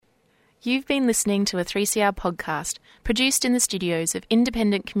You've been listening to a 3CR podcast produced in the studios of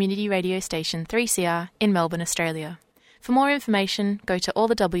independent community radio station 3CR in Melbourne, Australia. For more information, go to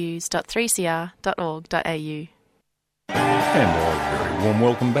allthews.3cr.org.au. And a very warm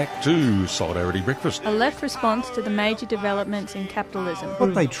welcome back to Solidarity Breakfast. A left response to the major developments in capitalism.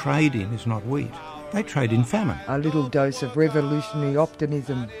 What they trade in is not wheat. They trade in famine. A little dose of revolutionary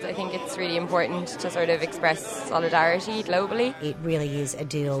optimism. I think it's really important to sort of express solidarity globally. It really is a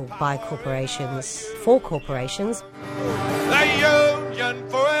deal by corporations, for corporations. The union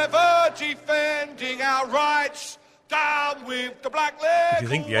forever defending our rights. Down with the black leg. If you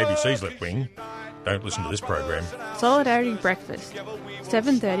think the ABC's left wing, don't listen to this program. Solidarity Breakfast,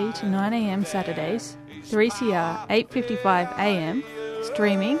 7:30 to 9am Saturdays, 3CR 8:55am,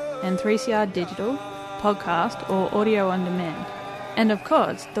 streaming and 3CR digital, podcast or audio on demand. And of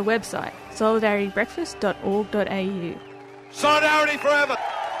course, the website solidaritybreakfast.org.au. Solidarity forever.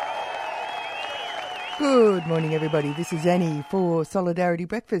 Good morning, everybody. This is Annie for Solidarity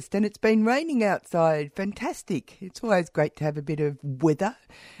Breakfast, and it's been raining outside. Fantastic. It's always great to have a bit of weather,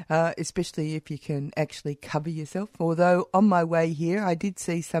 especially if you can actually cover yourself. Although on my way here, I did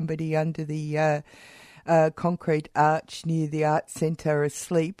see somebody under the concrete arch near the Arts Centre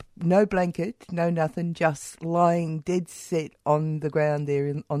asleep. No blanket, no nothing, just lying dead set on the ground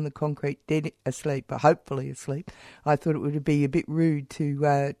there on the concrete, dead asleep, but hopefully asleep. I thought it would be a bit rude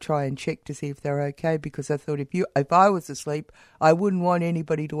to try and check to see if they're okay, because I thought if I was asleep, I wouldn't want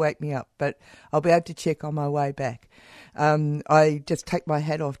anybody to wake me up, but I'll be able to check on my way back. I just take my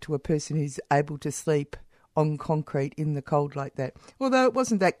hat off to a person who's able to sleep on concrete in the cold like that. Although it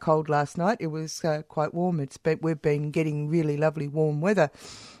wasn't that cold last night, it was quite warm. We've been getting really lovely warm weather,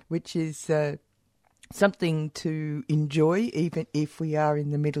 which is something to enjoy, even if we are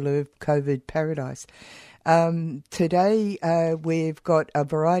in the middle of COVID paradise. Today we've got a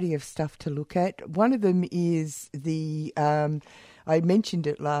variety of stuff to look at. One of them is the I mentioned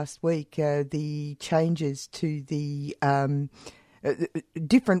it last week, the changes to the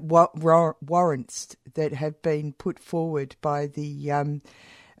different warrants that have been put forward by the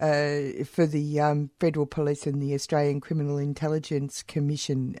for the Federal Police and the Australian Criminal Intelligence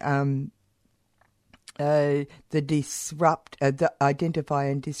Commission, the Identify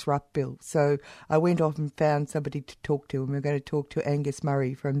and Disrupt Bill. So I went off and found somebody to talk to, and we're going to talk to Angus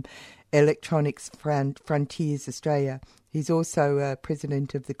Murray from Electronics Frontiers Australia. He's also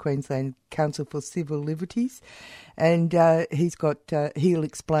president of the Queensland Council for Civil Liberties, and he'll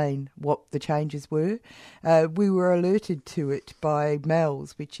explain what the changes were. We were alerted to it by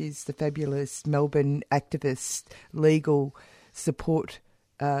MELS, which is the fabulous Melbourne activist legal support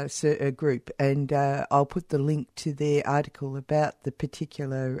group, and I'll put the link to their article about the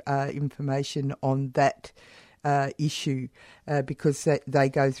particular information on that issue, because they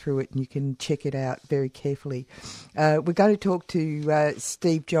go through it and you can check it out very carefully. We're going to talk to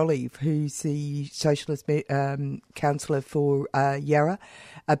Steve Jolliffe, who's the Socialist councillor for Yarra,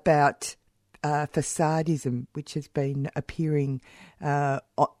 about facadism, which has been appearing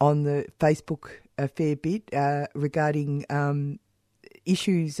on the Facebook a fair bit regarding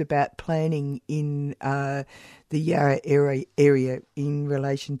issues about planning in the Yarra area in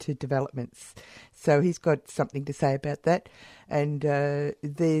relation to developments. So he's got something to say about that. And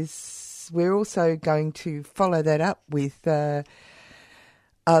we're also going to follow that up with a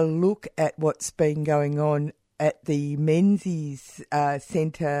look at what's been going on at the Menzies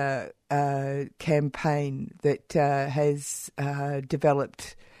Centre campaign that has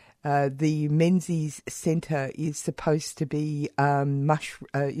developed. The Menzies Centre is supposed to be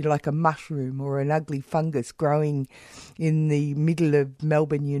like a mushroom or an ugly fungus growing in the middle of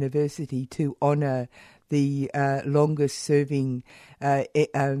Melbourne University to honour the longest-serving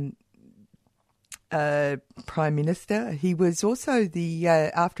Prime Minister. He was also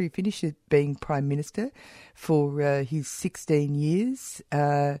after he finished being Prime Minister for his 16 years.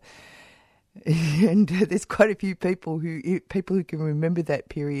 And there's quite a few people who can remember that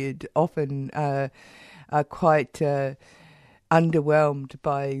period often are quite underwhelmed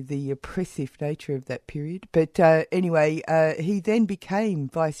by the oppressive nature of that period. But anyway, he then became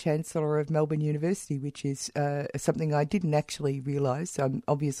Vice-Chancellor of Melbourne University, which is something I didn't actually realise.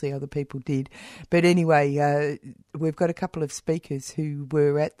 Obviously other people did. But anyway, we've got a couple of speakers who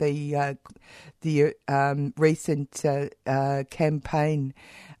were at the recent campaign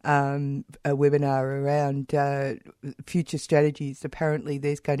a webinar around future strategies. Apparently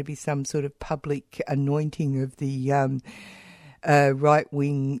there's going to be some sort of public anointing of the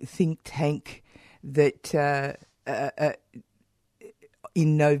right-wing think tank that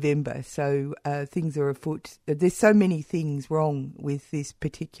in November. So things are afoot. There's so many things wrong with this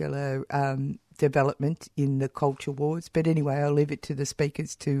particular development in the culture wars. But anyway, I'll leave it to the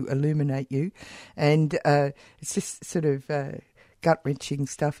speakers to illuminate you. And it's just sort of gut-wrenching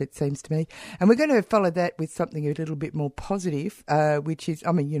stuff, it seems to me. And we're going to follow that with something a little bit more positive, which is,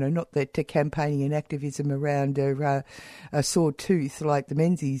 I mean, not that campaigning and activism around a sore tooth like the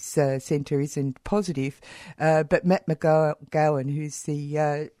Menzies Centre isn't positive, but Matt McGowan, who's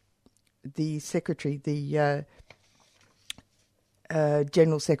the secretary,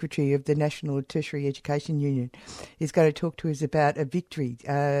 General Secretary of the National Tertiary Education Union, is going to talk to us about a victory,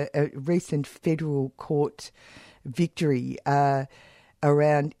 a recent federal court victory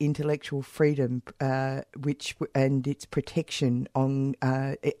around intellectual freedom, which and its protection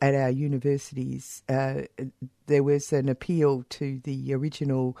at our universities. There was an appeal to the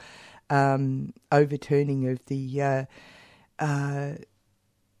original overturning of the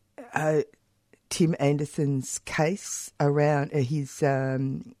Tim Anderson's case around his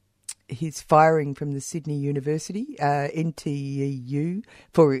firing from the Sydney University, NTEU,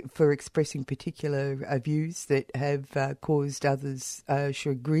 for expressing particular views that have caused others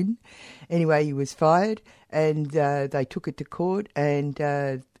chagrin. Anyway, he was fired, and they took it to court, and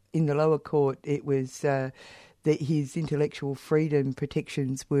in the lower court it was that his intellectual freedom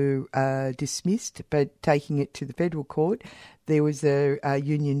protections were dismissed, but taking it to the federal court, there was a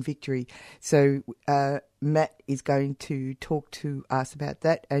union victory. So Matt is going to talk to us about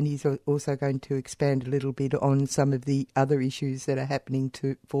that, and he's also going to expand a little bit on some of the other issues that are happening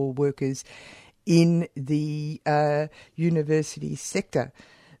for workers in the university sector.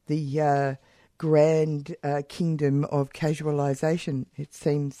 The grand kingdom of casualisation, it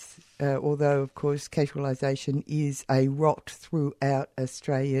seems, although, of course, casualisation is a rot throughout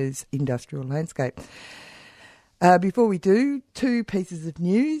Australia's industrial landscape. Before we do, two pieces of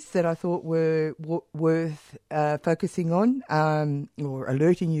news that I thought were worth focusing on, or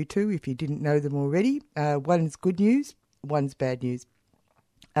alerting you to if you didn't know them already. One's good news, one's bad news.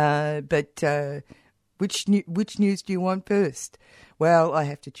 But which news do you want first? Well, I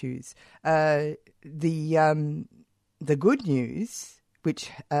have to choose. The good news, which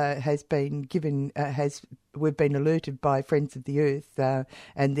has been given, we've been alerted by Friends of the Earth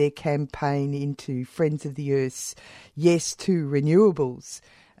and their campaign into Friends of the Earth's Yes to Renewables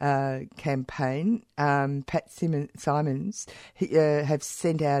campaign. Pat Simons have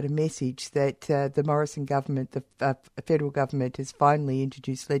sent out a message that the Morrison government, the federal government, has finally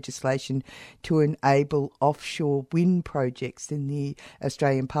introduced legislation to enable offshore wind projects in the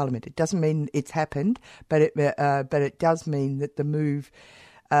Australian Parliament. It doesn't mean it's happened, but it does mean that the move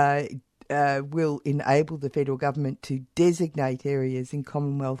will enable the federal government to designate areas in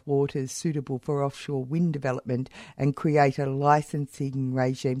Commonwealth waters suitable for offshore wind development and create a licensing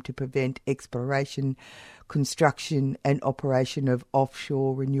regime to prevent exploration, construction and operation of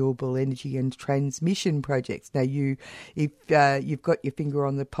offshore renewable energy and transmission projects. Now, if you've got your finger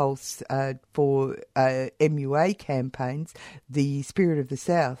on the pulse for MUA campaigns, the Spirit of the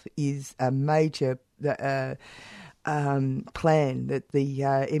South is a major plan that the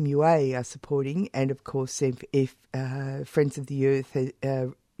MUA are supporting, and of course if Friends of the Earth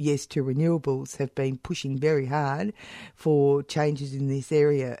Yes to Renewables have been pushing very hard for changes in this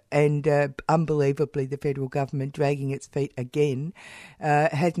area, and unbelievably the federal government, dragging its feet again,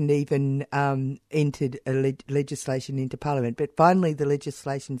 hadn't even entered legislation into Parliament. But finally the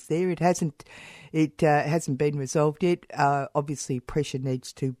legislation's there. It hasn't been resolved yet. Obviously pressure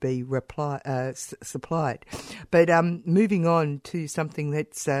needs to be supplied. But moving on to something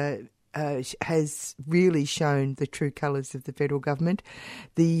that's has really shown the true colours of the federal government.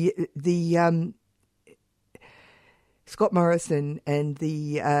 The Scott Morrison and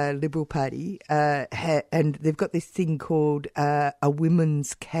the Liberal Party, and they've got this thing called a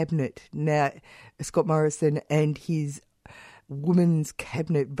women's cabinet. Now, Scott Morrison and his Women's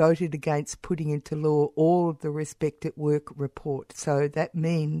Cabinet voted against putting into law all of the Respect at Work report. So that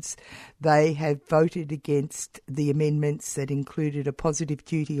means they have voted against the amendments that included a positive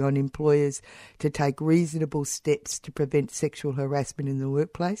duty on employers to take reasonable steps to prevent sexual harassment in the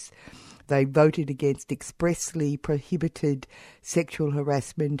workplace. They voted against expressly prohibited sexual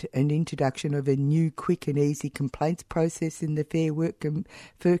harassment and introduction of a new quick and easy complaints process in the Fair Work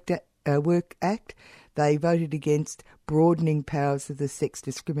Act. They voted against broadening powers of the Sex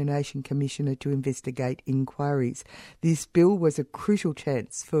Discrimination Commissioner to investigate inquiries. This bill was a crucial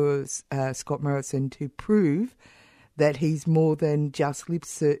chance for Scott Morrison to prove that he's more than just lip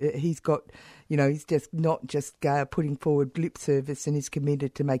service. He's just not just putting forward lip service, and is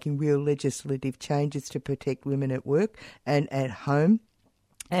committed to making real legislative changes to protect women at work and at home.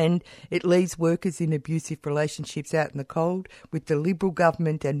 And it leaves workers in abusive relationships out in the cold, with the Liberal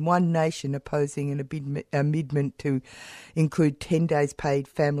government and One Nation opposing an amendment to include 10 days paid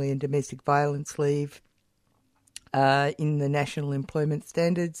family and domestic violence leave in the national employment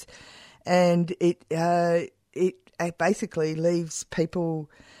standards. And it basically leaves people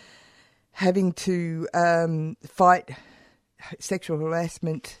having to fight sexual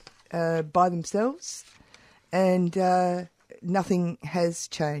harassment by themselves, and nothing has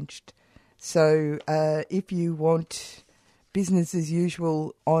changed. So if you want business as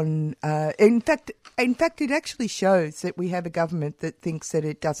usual on... in fact, it actually shows that we have a government that thinks that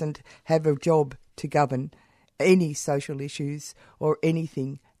it doesn't have a job to govern any social issues or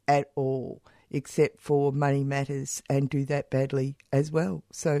anything at all, except for money matters, and do that badly as well.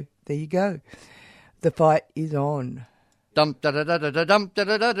 So there you go. The fight is on. Dum da da da da da dum da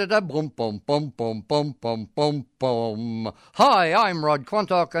da da da da boom boom boom boom boom boom boom boom. Hi, I'm Rod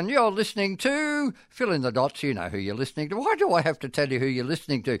Quantock, and you're listening to Fill in the Dots. You know who you're listening to. Why do I have to tell you who you're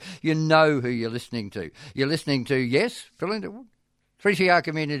listening to? You know who you're listening to. You're listening to, yes, fill in the 3CR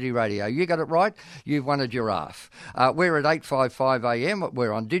Community Radio. You got it right. You've won a giraffe. We're at 8:55 a.m.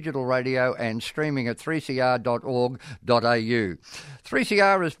 We're on digital radio and streaming at 3cr.org.au.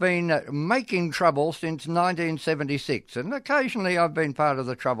 3CR has been making trouble since 1976, and occasionally I've been part of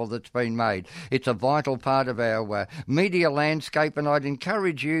the trouble that's been made. It's a vital part of our media landscape, and I'd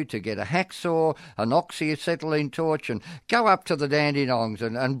encourage you to get a hacksaw, an oxyacetylene torch, and go up to the Dandenongs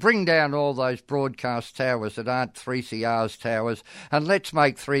and bring down all those broadcast towers that aren't 3CR's towers, and let's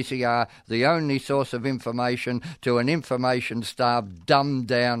make 3CR the only source of information to an information-starved,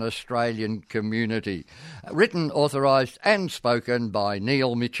 dumbed-down Australian community. Written, authorised and spoken by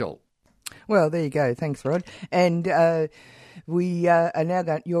Neil Mitchell. Well, there you go. Thanks, Rod. And we are now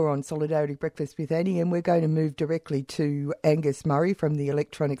going... You're on Solidarity Breakfast with Annie, and we're going to move directly to Angus Murray from the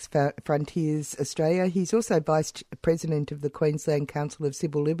Electronics Frontiers Australia. He's also Vice President of the Queensland Council of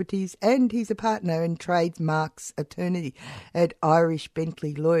Civil Liberties, and he's a partner in trademarks attorney at Irish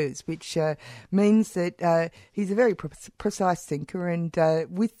Bentley Lawyers, which means that he's a very precise thinker, and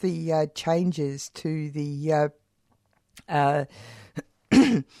with the changes to the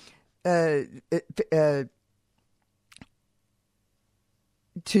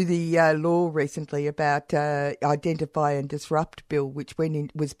law recently about Identify and Disrupt Bill, which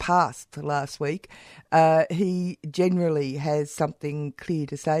was passed last week, he generally has something clear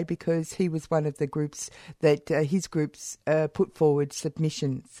to say, because he was one of the groups that his groups put forward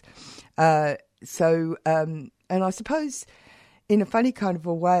submissions. And I suppose in a funny kind of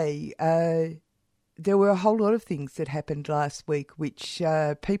a way, there were a whole lot of things that happened last week which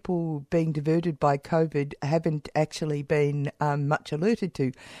people being diverted by COVID haven't actually been much alerted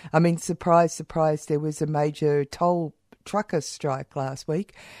to. I mean, surprise, surprise, there was a major toll trucker strike last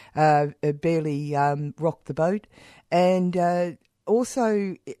week. It barely rocked the boat. And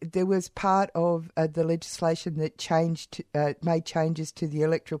also, there was part of the legislation that made changes to the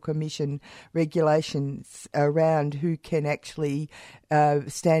Electoral Commission regulations around who can actually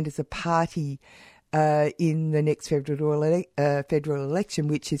stand as a party in the next federal election,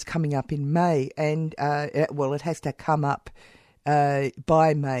 which is coming up in May, and it has to come up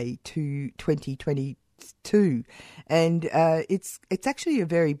by May to 2022, and it's actually a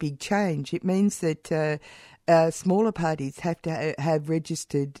very big change. It means that smaller parties have to have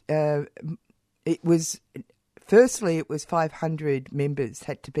registered. Firstly, it was 500 members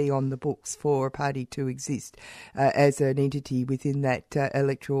had to be on the books for a party to exist as an entity within that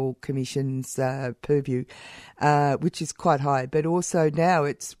Electoral Commission's purview, which is quite high. But also now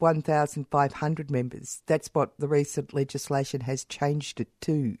it's 1,500 members. That's what the recent legislation has changed it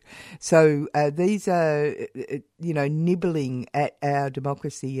to. So these are, nibbling at our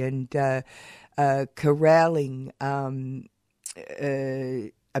democracy and corralling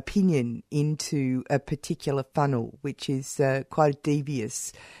opinion into a particular funnel, which is quite a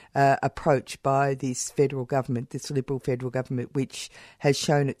devious approach by this federal government, this Liberal federal government, which has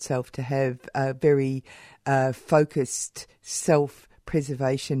shown itself to have very focused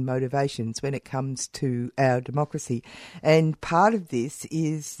self-preservation motivations when it comes to our democracy. And part of this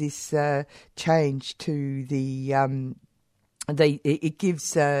is this change to it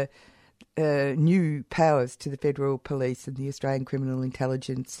gives new powers to the Federal Police and the Australian Criminal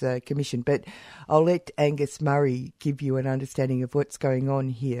Intelligence Commission. But I'll let Angus Murray give you an understanding of what's going on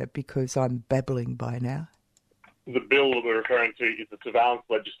here, because I'm babbling by now. The bill that we're referring to is the Surveillance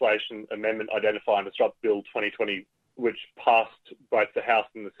Legislation Amendment Identify and Disrupt Bill 2020, which passed both the House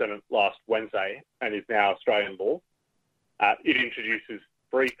and the Senate last Wednesday and is now Australian law. It introduces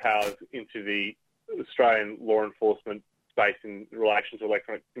 3 powers into the Australian law enforcement space in relation to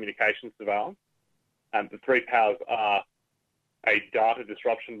electronic communications surveillance. The three powers are a data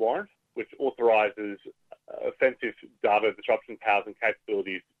disruption warrant, which authorises offensive data disruption powers and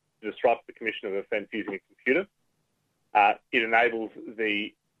capabilities to disrupt the commission of offence using a computer. It enables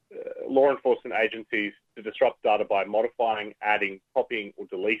the law enforcement agencies to disrupt data by modifying, adding, copying or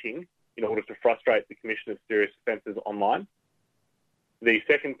deleting in order to frustrate the commission of serious offences online. The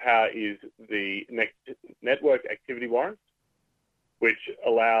second power is the network activity warrant, which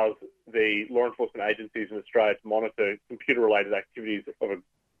allows the law enforcement agencies in Australia to monitor computer-related activities of a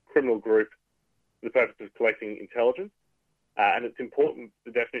criminal group for the purpose of collecting intelligence. And it's important,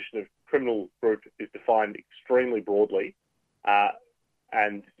 the definition of criminal group is defined extremely broadly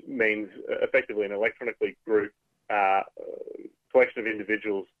and means effectively an electronically grouped collection of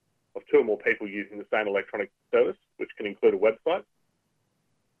individuals of two or more people using the same electronic service, which can include a website.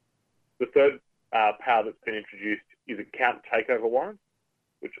 The third power that's been introduced is account takeover warrant,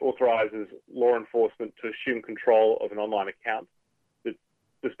 which authorises law enforcement to assume control of an online account that's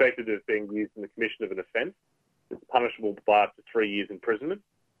suspected of being used in the commission of an offence. It's punishable by up to 3 years imprisonment.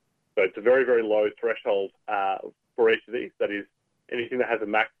 So it's a very, very low threshold for each of these. That is, anything that has a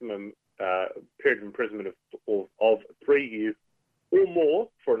maximum period of imprisonment of 3 years or more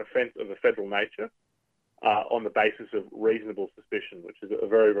for an offence of a federal nature on the basis of reasonable suspicion, which is a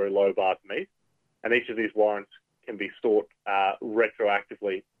very, very low bar to meet. And each of these warrants can be sought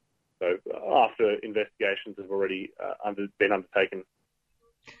retroactively, so after investigations have already been undertaken.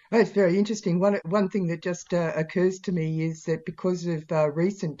 That's very interesting. One thing that just occurs to me is that because of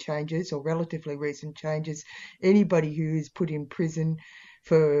recent changes or relatively recent changes, anybody who is put in prison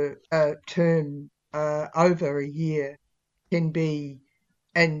for a term over a year can be,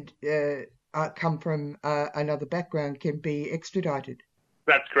 and come from another background, can be extradited.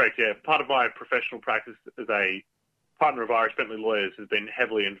 That's correct, yeah. Part of my professional practice as a partner of Irish Bentley Lawyers has been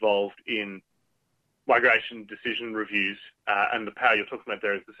heavily involved in migration decision reviews, and the power you're talking about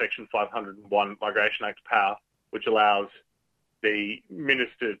there is the Section 501 Migration Act power, which allows the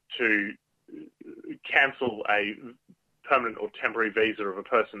minister to cancel a permanent or temporary visa of a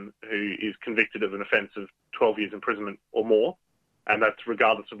person who is convicted of an offence of 12 years imprisonment or more, and that's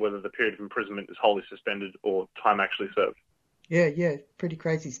regardless of whether the period of imprisonment is wholly suspended or time actually served. Yeah, pretty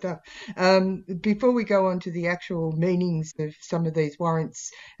crazy stuff. Before we go on to the actual meanings of some of these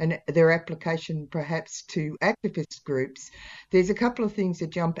warrants and their application perhaps to activist groups, there's a couple of things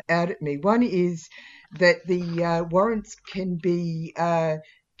that jump out at me. One is that the warrants can be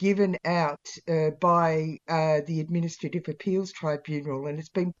given out by the Administrative Appeals Tribunal, and it's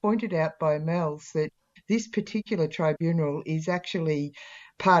been pointed out by Mels that this particular tribunal is actually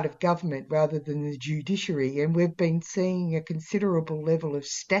part of government rather than the judiciary, and we've been seeing a considerable level of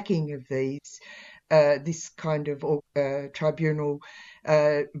stacking of this kind of tribunal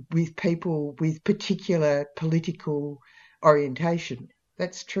with people with particular political orientation.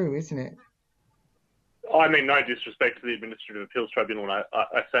 That's true, isn't it? I mean, no disrespect to the Administrative Appeals Tribunal, and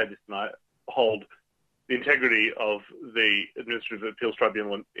I say this and I hold the integrity of the Administrative Appeals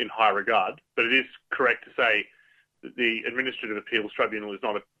Tribunal in high regard, but it is correct to say that the Administrative Appeals Tribunal is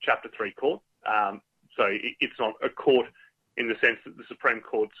not a Chapter 3 court, so it's not a court in the sense that the Supreme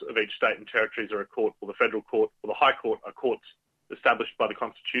Courts of each state and territories are a court, or the Federal Court or the High Court are courts established by the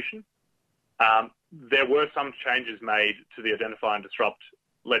Constitution. There were some changes made to the Identify and Disrupt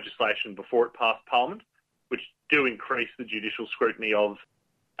legislation before it passed Parliament, which do increase the judicial scrutiny of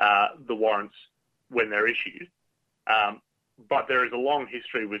the warrants when they're issued. But there is a long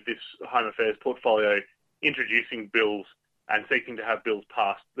history with this Home Affairs portfolio introducing bills and seeking to have bills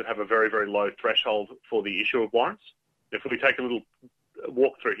passed that have a very, very low threshold for the issue of warrants. If we take a little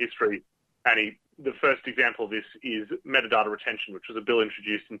walk through history, Annie, the first example of this is metadata retention, which was a bill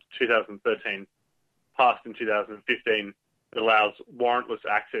introduced in 2013, passed in 2015, that allows warrantless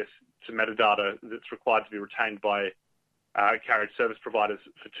access to metadata that's required to be retained by carriage service providers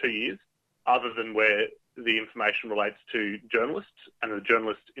for 2 years, other than where the information relates to journalists and the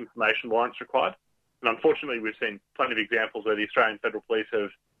journalist information warrants required. And unfortunately, we've seen plenty of examples where the Australian Federal Police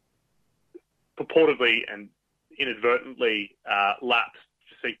have purportedly and inadvertently lapsed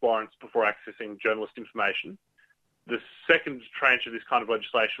to seek warrants before accessing journalist information. The second tranche of this kind of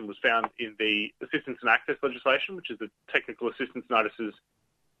legislation was found in the assistance and access legislation, which is the technical assistance notices,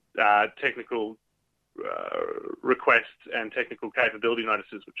 technical requests and technical capability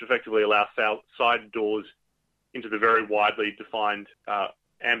notices, which effectively allow side doors into the very widely defined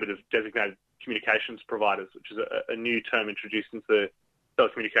ambit of designated communications providers, which is a new term introduced into the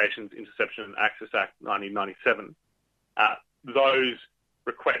Telecommunications Interception and Access Act 1997. Those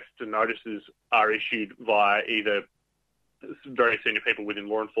requests and notices are issued via either very senior people within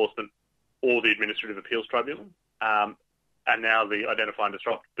law enforcement or the Administrative Appeals Tribunal. And now the Identify and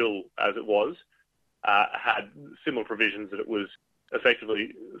Disrupt Bill, as it was, had similar provisions that it was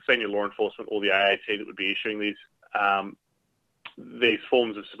effectively senior law enforcement or the AAT that would be issuing these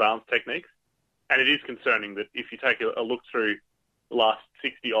forms of surveillance techniques. And it is concerning that if you take a look through the last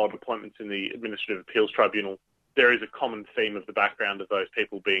 60-odd appointments in the Administrative Appeals Tribunal, there is a common theme of the background of those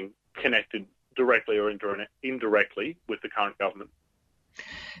people being connected directly or indirectly with the current government.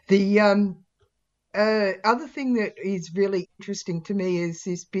 The other thing that is really interesting to me is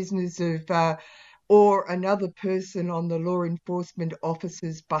this business of or another person on the law enforcement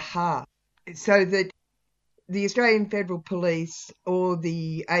officer's behalf, so that the Australian Federal Police or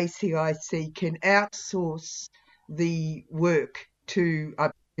the ACIC can outsource the work to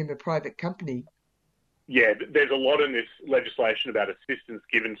a private company. Yeah, there's a lot in this legislation about assistance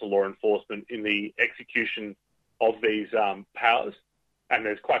given to law enforcement in the execution of these powers. And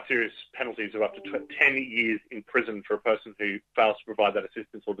there's quite serious penalties of up to 10 years in prison for a person who fails to provide that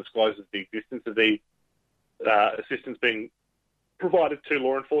assistance or discloses the existence of the assistance being provided to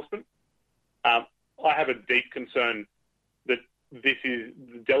law enforcement. I have a deep concern that this is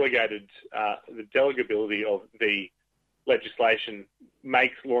the delegability of the legislation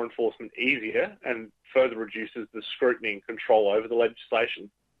makes law enforcement easier and further reduces the scrutiny and control over the legislation.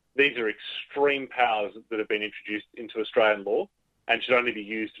 These are extreme powers that have been introduced into Australian law and should only be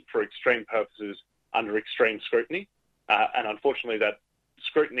used for extreme purposes under extreme scrutiny. And unfortunately, that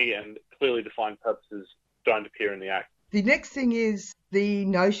scrutiny and clearly defined purposes don't appear in the Act. The next thing is the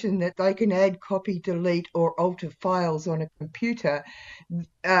notion that they can add, copy, delete or alter files on a computer.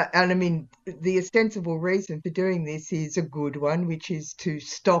 And I mean, the ostensible reason for doing this is a good one, which is to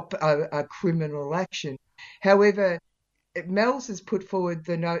stop a criminal action. However, Mel's has put forward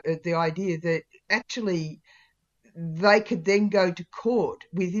the idea that actually they could then go to court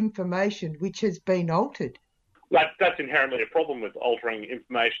with information which has been altered. That's inherently a problem with altering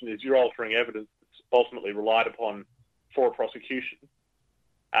information, is you're altering evidence that's ultimately relied upon for a prosecution.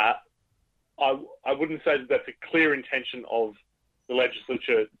 I wouldn't say that that's a clear intention of the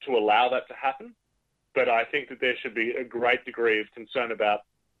legislature to allow that to happen, but I think that there should be a great degree of concern about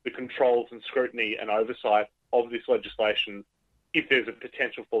the controls and scrutiny and oversight of this legislation if there's a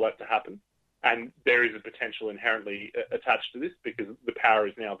potential for that to happen. And there is a potential inherently attached to this because the power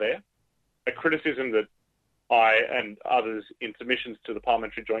is now there. A criticism that I and others in submissions to the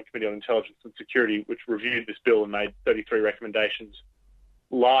Parliamentary Joint Committee on Intelligence and Security, which reviewed this bill and made 33 recommendations,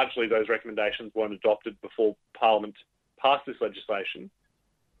 largely those recommendations weren't adopted before Parliament passed this legislation,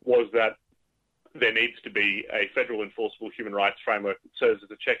 was that there needs to be a federal enforceable human rights framework that serves as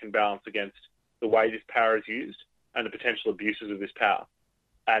a check and balance against the way this power is used and the potential abuses of this power.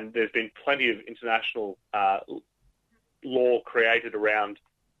 And there's been plenty of international law created around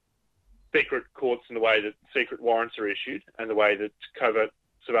secret courts and the way that secret warrants are issued and the way that covert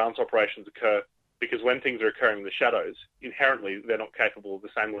surveillance operations occur, because when things are occurring in the shadows, inherently they're not capable of the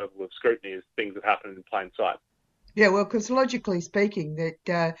same level of scrutiny as things that happen in plain sight. Yeah, well, because logically speaking,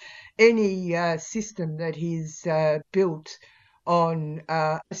 that any system that is built on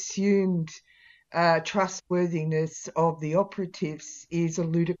assumed trustworthiness of the operatives is a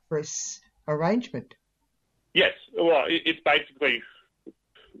ludicrous arrangement. Yes, well, it's basically,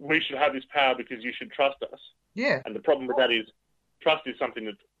 we should have this power because you should trust us. Yeah. And the problem with that is trust is something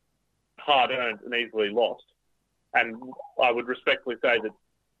that's hard-earned and easily lost. And I would respectfully say that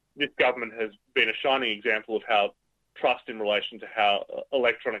this government has been a shining example of how trust in relation to how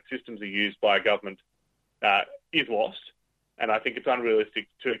electronic systems are used by a government is lost. And I think it's unrealistic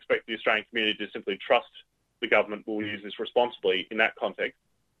to expect the Australian community to simply trust the government will use this responsibly in that context.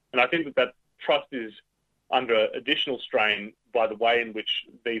 And I think that trust is under additional strain by the way in which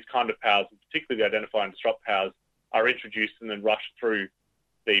these kind of powers, particularly the Identify and Disrupt powers, are introduced and then rushed through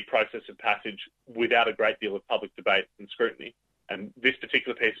the process of passage without a great deal of public debate and scrutiny. And this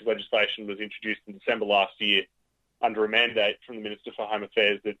particular piece of legislation was introduced in December last year under a mandate from the Minister for Home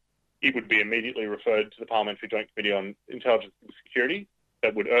Affairs that it would be immediately referred to the Parliamentary Joint Committee on Intelligence and Security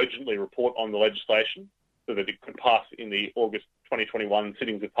that would urgently report on the legislation so that it could pass in the August 2021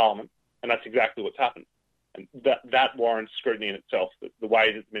 sittings of Parliament. And that's exactly what's happened. And that warrants scrutiny in itself, the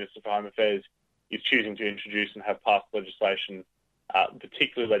way that the Minister for Home Affairs is choosing to introduce and have passed legislation,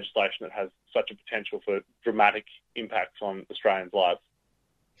 particularly legislation that has such a potential for dramatic impacts on Australians' lives.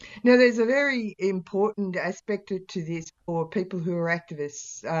 Now, there's a very important aspect to this for people who are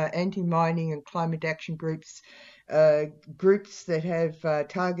activists, anti-mining and climate action groups, groups that have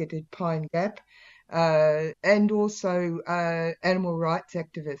targeted Pine Gap, and also animal rights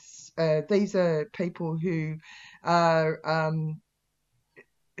activists. These are people who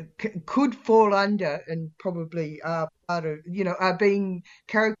could fall under and probably are part of, are being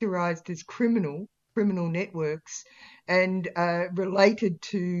characterised as criminal networks and related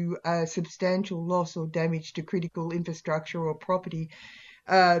to substantial loss or damage to critical infrastructure or property,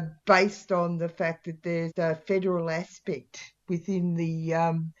 based on the fact that there's a federal aspect within the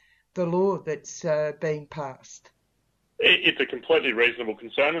law that's being passed. It's a completely reasonable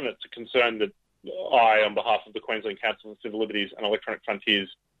concern, and it's a concern that I, on behalf of the Queensland Council of Civil Liberties and Electronic Frontiers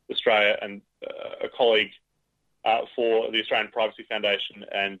Australia, and a colleague for the Australian Privacy Foundation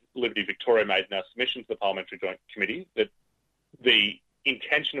and Liberty Victoria, made in our submission to the Parliamentary Joint Committee, that the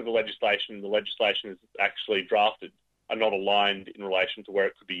intention of the legislation is actually drafted, are not aligned in relation to where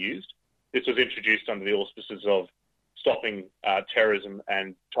it could be used. This was introduced under the auspices of stopping terrorism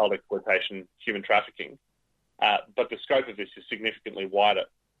and child exploitation, human trafficking. But the scope of this is significantly wider.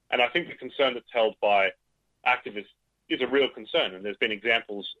 And I think the concern that's held by activists is a real concern. And there's been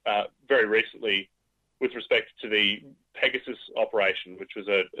examples very recently with respect to the Pegasus operation, which was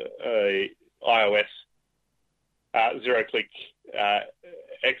a iOS zero-click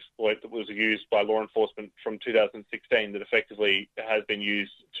exploit that was used by law enforcement from 2016 that effectively has been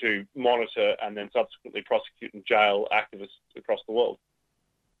used to monitor and then subsequently prosecute and jail activists across the world.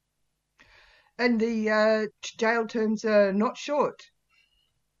 And the jail terms are not short.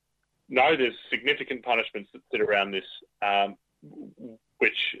 No, there's significant punishments that sit around this,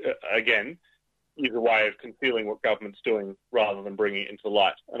 which, again, is a way of concealing what government's doing rather than bringing it into the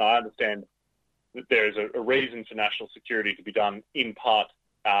light. And I understand that there is a reason for national security to be done in part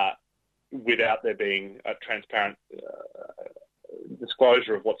without there being a transparent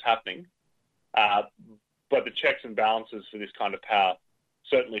disclosure of what's happening. But the checks and balances for this kind of power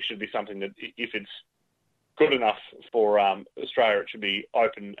certainly should be something that, if it's good enough for Australia, it should be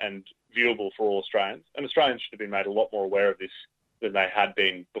open and viewable for all Australians. And Australians should have been made a lot more aware of this than they had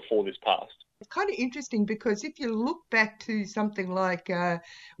been before this passed. It's kind of interesting because if you look back to something like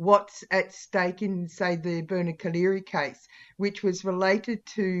what's at stake in, say, the Bernard Collaery case, which was related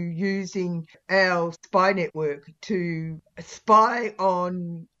to using our spy network to spy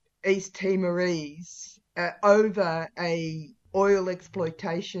on East Timorese over a oil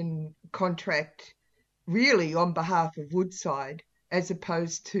exploitation contract, really on behalf of Woodside, as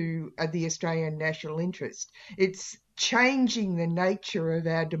opposed to the Australian national interest. It's changing the nature of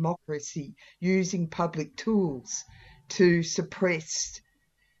our democracy, using public tools to suppress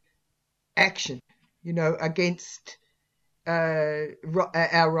action, against our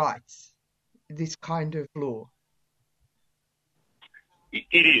rights, this kind of law.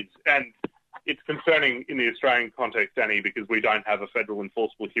 It is, and it's concerning in the Australian context, Annie, because we don't have a federal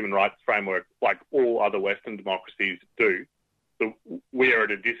enforceable human rights framework like all other Western democracies do. So we are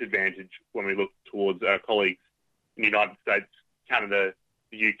at a disadvantage when we look towards our colleagues in the United States, Canada,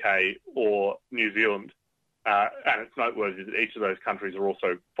 the UK, or New Zealand. And it's noteworthy that each of those countries are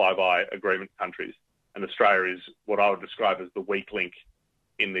also Five Eyes agreement countries. And Australia is what I would describe as the weak link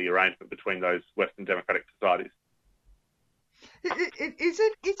in the arrangement between those Western democratic societies. Is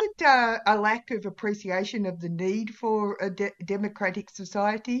it a lack of appreciation of the need for a democratic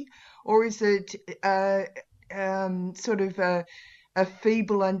society, or is it sort of a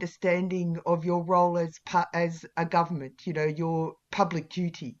feeble understanding of your role as a government, your public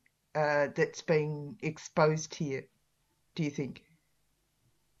duty that's being exposed here, do you think?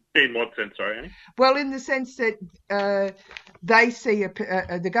 In what sense, sorry, Annie? Well, in the sense that they see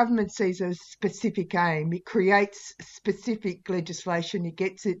the government sees a specific aim. It creates specific legislation. It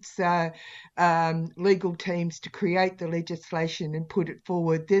gets its legal teams to create the legislation and put it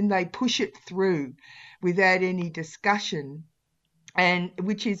forward. Then they push it through without any discussion, and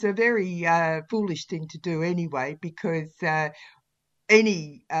which is a very foolish thing to do anyway, because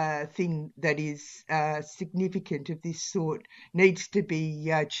any thing that is significant of this sort needs to be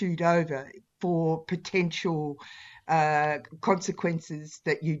chewed over for potential consequences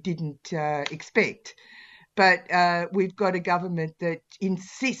that you didn't expect. But we've got a government that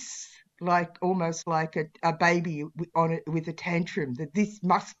insists, almost like a baby on it with a tantrum, that this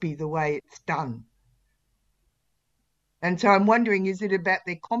must be the way it's done. And so I'm wondering, is it about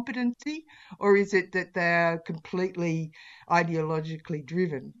their competency, or is it that they're completely ideologically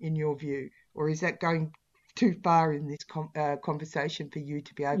driven, in your view? Or is that going too far in this conversation for you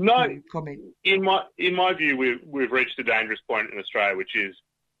to be able to comment? In my view, we've reached a dangerous point in Australia, which is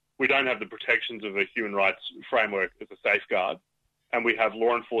we don't have the protections of a human rights framework as a safeguard, and we have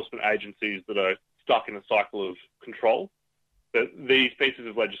law enforcement agencies that are stuck in a cycle of control. That these pieces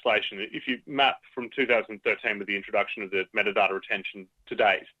of legislation, if you map from 2013 with the introduction of the metadata retention to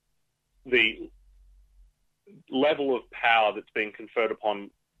date, the level of power that's being conferred upon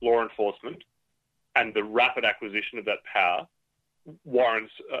law enforcement and the rapid acquisition of that power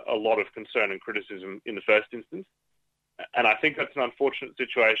warrants a lot of concern and criticism in the first instance. And I think that's an unfortunate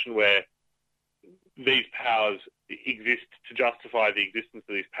situation where these powers exist to justify the existence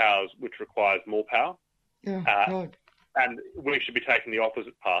of these powers, which requires more power. And we should be taking the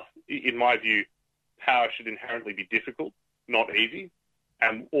opposite path. In my view, power should inherently be difficult, not easy.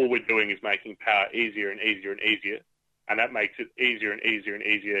 And all we're doing is making power easier and easier and easier. And that makes it easier and easier and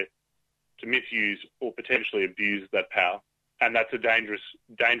easier to misuse or potentially abuse that power. And that's a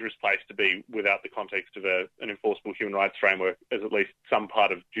dangerous place to be without the context of an enforceable human rights framework as at least some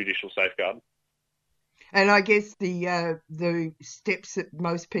part of judicial safeguard. And I guess the steps that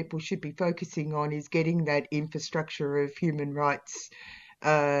most people should be focusing on is getting that infrastructure of human rights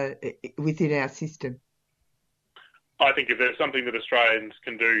within our system. I think if there's something that Australians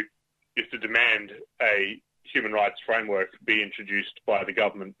can do is to demand a human rights framework be introduced by the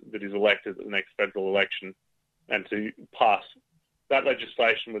government that is elected at the next federal election, and to pass that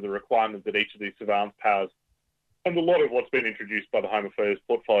legislation with the requirement that each of these surveillance powers, and a lot of what's been introduced by the Home Affairs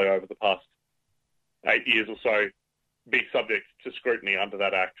portfolio over the past 8 years or so, be subject to scrutiny under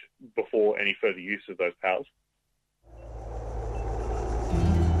that Act before any further use of those powers.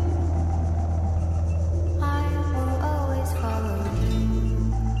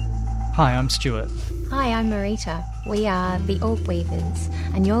 Hi, I'm Stuart. Hi, I'm Marita. We are the Orb Weavers,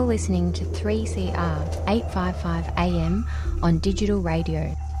 and you're listening to 3CR 855 AM on digital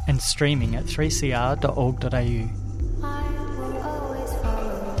radio. And streaming at 3cr.org.au.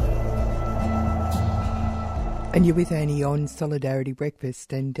 And you're with Annie on Solidarity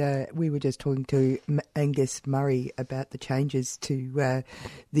Breakfast, and we were just talking to Angus Murray about the changes to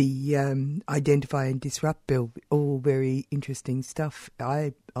the Identify and Disrupt Bill. All very interesting stuff,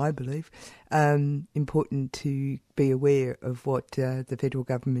 I believe. Important to be aware of what the federal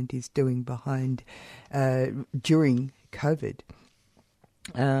government is doing behind during COVID,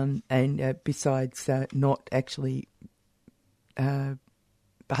 and besides not actually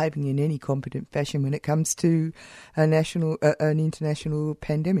behaving in any competent fashion when it comes to an international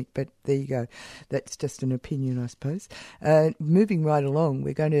pandemic. But there you go. That's just an opinion, I suppose. Moving right along,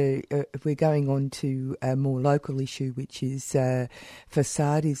 we're going on to a more local issue, which is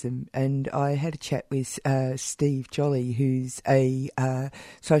facadism. And I had a chat with Steve Jolly, who's a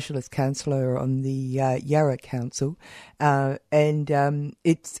socialist councillor on the Yarra Council, and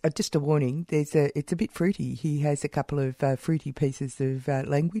it's just a warning. It's a bit fruity. He has a couple of fruity pieces of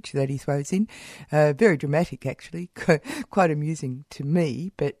language that he throws in. Very dramatic, actually. Quite amusing to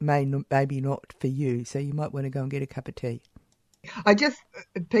me, but maybe not for you. So you might want to go and get a cup of tea. I just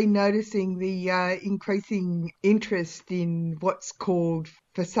been noticing the increasing interest in what's called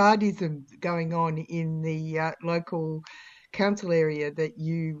facadism going on in the local council area that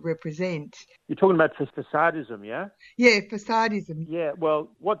you represent. You're talking about facadism, yeah? Yeah, facadism. Yeah, well,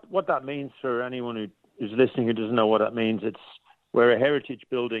 what that means for anyone who is listening who doesn't know what that means, it's where a heritage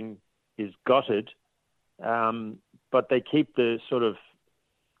building is gutted, but they keep the sort of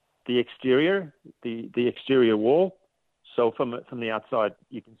the exterior wall. So from the outside,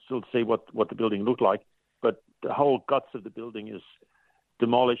 you can still see what the building looked like, but the whole guts of the building is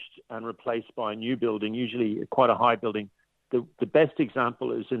demolished and replaced by a new building, usually quite a high building. The best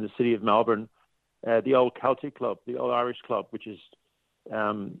example is in the city of Melbourne, the old Celtic Club, the old Irish Club, which has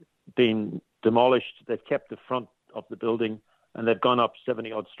been demolished. They've kept the front of the building, and they've gone up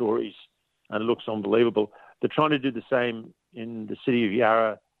 70-odd stories, and it looks unbelievable. They're trying to do the same in the city of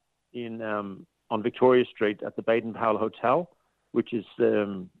Yarra on Victoria Street at the Baden Powell Hotel, which is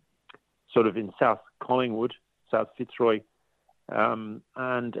sort of in South Collingwood, South Fitzroy.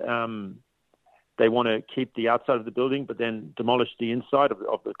 They want to keep the outside of the building, but then demolish the inside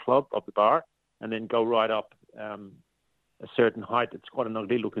of the club, of the bar, and then go right up a certain height. It's quite an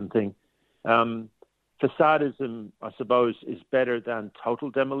ugly-looking thing. Facadism, I suppose, is better than total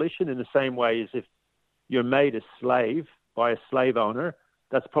demolition in the same way as if you're made a slave by a slave owner.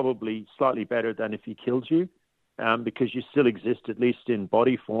 That's probably slightly better than if he kills you, because you still exist, at least in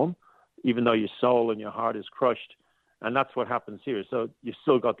body form, even though your soul and your heart is crushed. And that's what happens here. So you've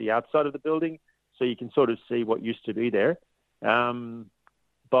still got the outside of the building, so you can sort of see what used to be there.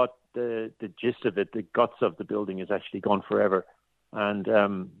 But the gist of it, the guts of the building, is actually gone forever. And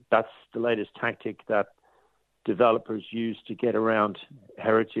that's the latest tactic that developers use to get around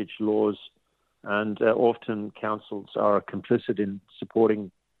heritage laws. And often councils are complicit in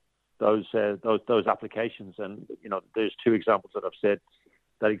supporting those applications. And, you know, there's two examples that I've said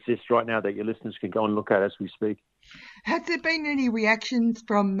that exist right now that your listeners can go and look at as we speak. Has there been any reactions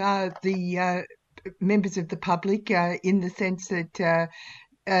from the members of the public in the sense that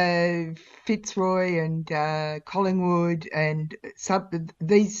Fitzroy and Collingwood and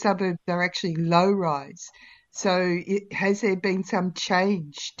these suburbs are actually low-rise. So has there been some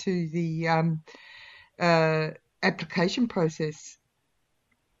change to the application process?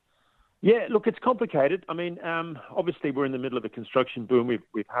 Yeah, look, it's complicated. I mean, obviously we're in the middle of a construction boom.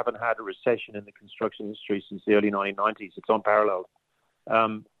 We haven't had a recession in the construction industry since the early 1990s. It's unparalleled.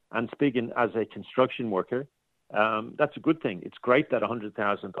 And speaking as a construction worker, that's a good thing. It's great that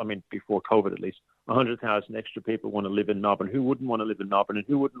 100,000, I mean, before COVID at least, 100,000 extra people want to live in Melbourne. Who wouldn't want to live in Melbourne, and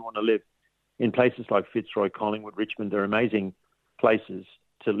who wouldn't want to live in places like Fitzroy, Collingwood, Richmond? They're amazing places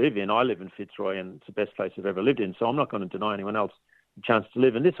to live in. I live in Fitzroy, and it's the best place I've ever lived in, so I'm not going to deny anyone else the chance to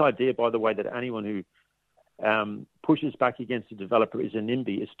live. And this idea, by the way, that anyone who pushes back against a developer is a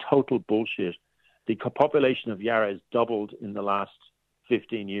NIMBY is total bullshit. The population of Yarra has doubled in the last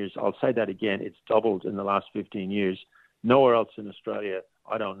 15 years. I'll say that again. It's doubled in the last 15 years. Nowhere else in Australia,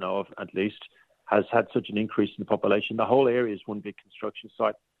 I don't know of at least, has had such an increase in the population. The whole area is one big construction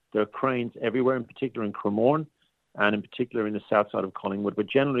site. There are cranes everywhere, in particular in Cremorne and in particular in the south side of Collingwood, but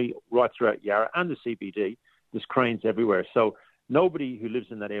generally right throughout Yarra and the CBD, there's cranes everywhere. So nobody who lives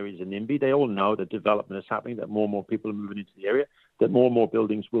in that area is a NIMBY. They all know that development is happening, that more and more people are moving into the area, that more and more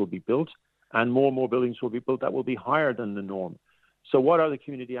buildings will be built, and more buildings will be built that will be higher than the norm. So what are the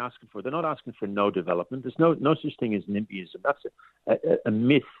community asking for? They're not asking for no development. There's no such thing as NIMBYism. That's a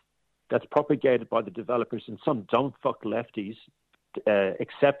myth that's propagated by the developers, and some dumb fuck lefties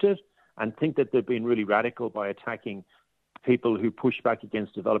accept it and think that they're being really radical by attacking people who push back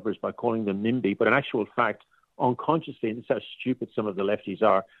against developers by calling them NIMBY. But in actual fact, unconsciously, and this is how stupid some of the lefties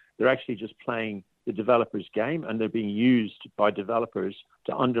are, they're actually just playing the developers' game, and they're being used by developers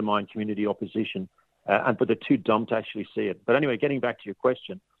to undermine community opposition. But they're too dumb to actually see it. But anyway, getting back to your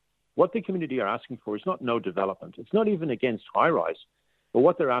question, what the community are asking for is not no development. It's not even against high-rise. But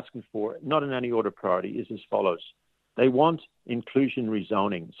what they're asking for, not in any order priority, is as follows. They want inclusionary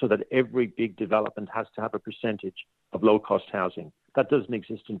zoning so that every big development has to have a percentage of low-cost housing. That doesn't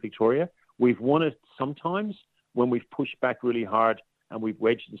exist in Victoria. We've won it sometimes when we've pushed back really hard and we've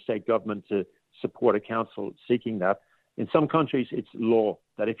wedged the state government to support a council seeking that. In some countries, it's law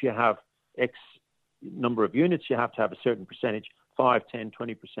that if you have X number of units, you have to have a certain percentage, 5, 10,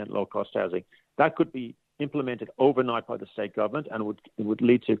 20% low-cost housing. That could be implemented overnight by the state government, and it would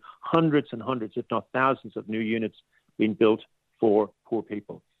lead to hundreds and hundreds, if not thousands, of new units being built for poor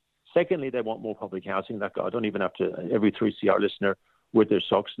people. Secondly, they want more public housing. That I don't even have to, every 3CR listener with their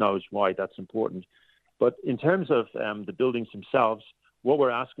socks knows why that's important. But in terms of the buildings themselves, what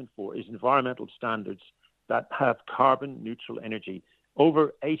we're asking for is environmental standards that have carbon neutral energy.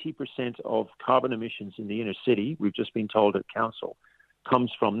 Over 80% of carbon emissions in the inner city, we've just been told at council, comes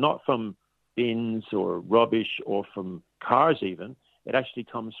from not from bins or rubbish or from cars even. It actually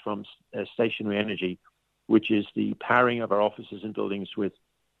comes from stationary energy, which is the powering of our offices and buildings with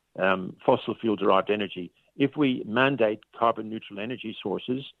fossil fuel derived energy. If we mandate carbon neutral energy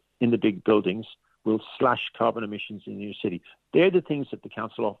sources in the big buildings, we'll slash carbon emissions in the inner city. They're the things that the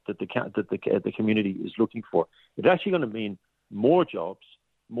council, that the community is looking for. It's actually going to mean more jobs,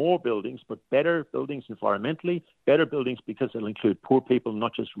 more buildings, but better buildings environmentally, better buildings because it'll include poor people,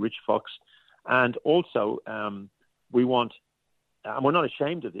 not just rich fucks. And also, we want, and we're not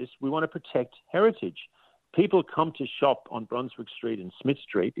ashamed of this, we want to protect heritage. People come to shop on Brunswick Street and Smith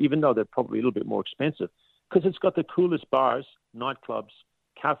Street, even though they're probably a little bit more expensive, because it's got the coolest bars, nightclubs,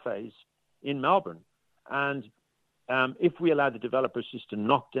 cafes in Melbourne. And if we allow the developers just to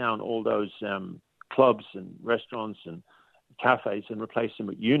knock down all those clubs and restaurants and cafes and replace them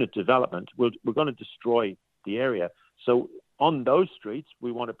with unit development, we're going to destroy the area. So on those streets,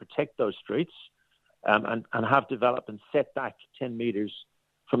 we want to protect those streets and have development set back 10 metres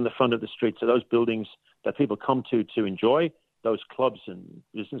from the front of the street. So those buildings that people come to enjoy, those clubs and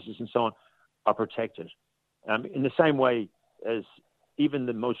businesses and so on, are protected. In the same way as even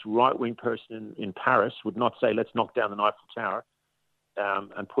the most right-wing person in Paris would not say, let's knock down the Eiffel Tower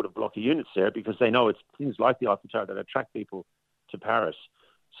and put a block of units there, because they know it's things like the Eiffel Tower that attract people to Paris.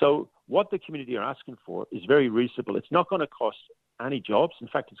 So what the community are asking for is very reasonable. It's not going to cost any jobs. In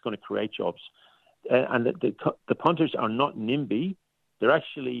fact, it's going to create jobs. And the punters are not NIMBY. They're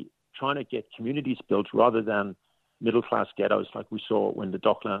actually trying to get communities built rather than middle-class ghettos like we saw when the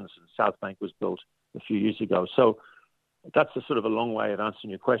Docklands and South Bank was built a few years ago. So that's a sort of a long way of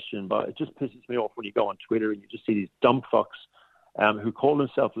answering your question, but it just pisses me off when you go on Twitter and you just see these dumb fucks who call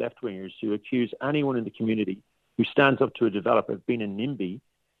themselves left-wingers, who accuse anyone in the community who stands up to a developer of being a NIMBY.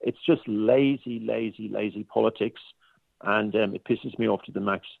 It's just lazy politics, and it pisses me off to the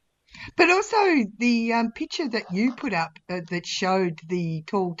max. But also the picture that you put up that showed the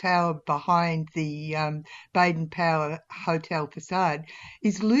tall tower behind the Baden-Powell Hotel facade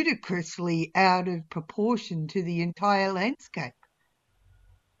is ludicrously out of proportion to the entire landscape.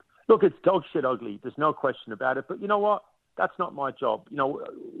 Look, it's dog shit ugly. There's no question about it. But you know what? That's not my job. You know,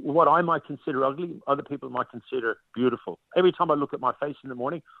 what I might consider ugly, other people might consider beautiful. Every time I look at my face in the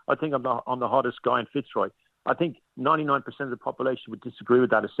morning, I think I'm the hottest guy in Fitzroy. I think 99% of the population would disagree with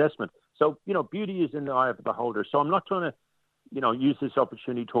that assessment. So, you know, beauty is in the eye of the beholder. So I'm not trying to, you know, use this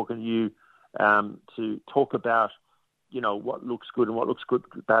opportunity talking to you to talk about, you know, what looks good and what looks good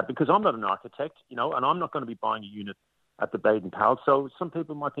bad, because I'm not an architect, you know, and I'm not going to be buying a unit at the Baden-Powell. So some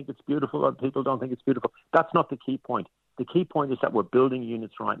people might think it's beautiful, other people don't think it's beautiful. That's not the key point. The key point is that we're building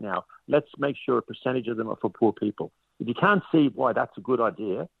units right now. Let's make sure a percentage of them are for poor people. If you can't see why that's a good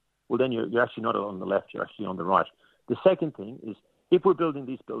idea, well, then you're actually not on the left, you're actually on the right. The second thing is, if we're building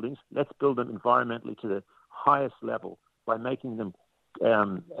these buildings, let's build them environmentally to the highest level by making them,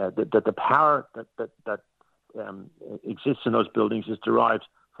 the power that exists in those buildings is derived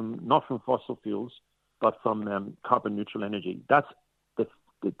not from fossil fuels, but from carbon neutral energy. That's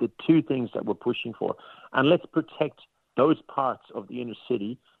the two things that we're pushing for. And let's protect those parts of the inner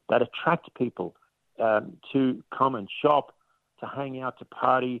city that attract people to come and shop, to hang out, to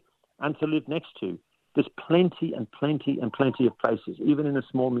party, and to live next to. There's plenty and plenty and plenty of places, even in a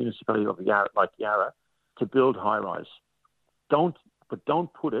small municipality like Yarra, to build high-rise. Don't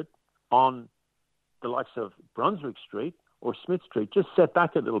put it on the likes of Brunswick Street or Smith Street. Just set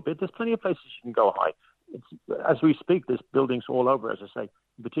back a little bit. There's plenty of places you can go high. As we speak, there's buildings all over, as I say,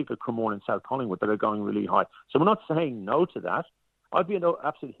 in particular Cremorne and South Collingwood, that are going really high. So we're not saying no to that. I'd be an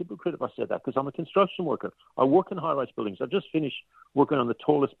absolute hypocrite if I said that, because I'm a construction worker. I work in high-rise buildings. I just finished working on the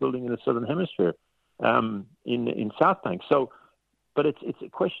tallest building in the Southern Hemisphere in South Bank. So, but it's a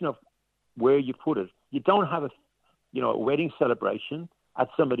question of where you put it. You don't have a wedding celebration at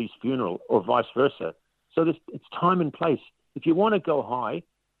somebody's funeral or vice versa. So it's time and place. If you want to go high,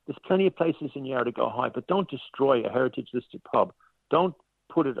 there's plenty of places in Yarra to go high, but don't destroy a heritage-listed pub. Don't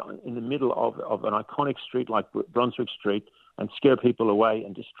put it in the middle of an iconic street like Brunswick Street and scare people away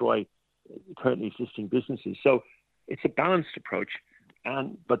and destroy currently existing businesses. So it's a balanced approach.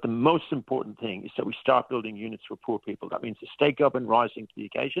 But the most important thing is that we start building units for poor people. That means the state government rising to the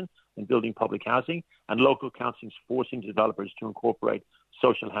occasion and building public housing, and local councils forcing developers to incorporate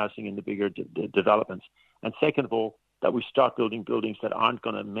social housing in the bigger developments. And second of all, that we start building buildings that aren't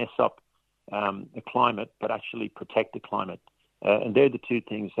going to mess up the climate, but actually protect the climate. And they're the two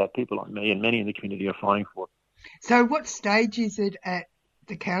things that people like me and many in the community are fighting for. So what stage is it at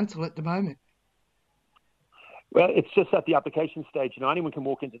the council at the moment? Well, it's just at the application stage. You know, anyone can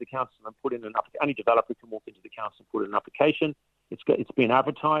walk into the council and put in any developer can walk into the council and put in an application. It's been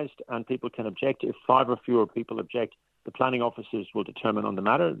advertised and people can object. If 5 or fewer people object, the planning officers will determine on the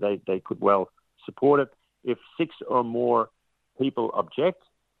matter. They could well support it. If 6 or more people object,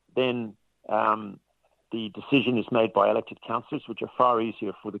 then the decision is made by elected councillors, which are far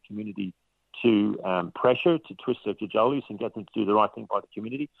easier for the community to pressure, to twist their cajoles and get them to do the right thing by the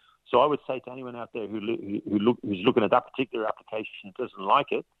community. So I would say to anyone out there who's looking at that particular application and doesn't like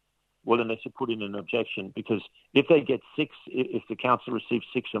it, well, then they should put in an objection, because if they get 6, if the council receives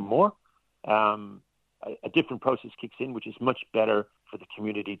 6 or more, a different process kicks in, which is much better for the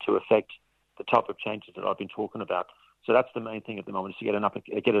community to affect the type of changes that I've been talking about. So that's the main thing at the moment, is to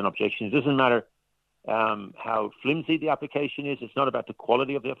get an objection. It doesn't matter how flimsy the application is. It's not about the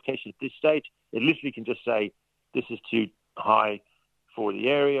quality of the application at this stage. It literally can just say this is too high for the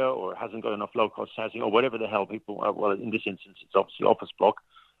area, or hasn't got enough low-cost housing, or whatever the hell people. Well, in this instance, it's obviously office block,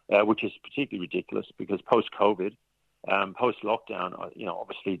 which is particularly ridiculous because post-COVID, post-lockdown,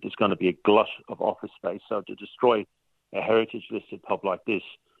 obviously there's going to be a glut of office space. So to destroy a heritage-listed pub like this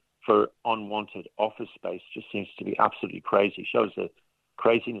for unwanted office space just seems to be absolutely crazy. Shows the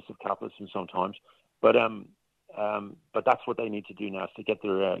craziness of capitalism sometimes. But that's what they need to do now, is to get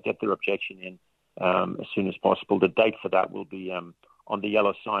their objection in as soon as possible. The date for that will be on the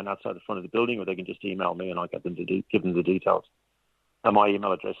yellow sign outside the front of the building, or they can just email me and I'll get them to give them the details. And my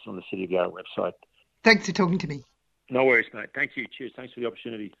email address is on the City of Yarra website. Thanks for talking to me. No worries, mate. Thank you. Cheers. Thanks for the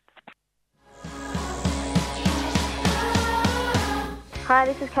opportunity. Hi,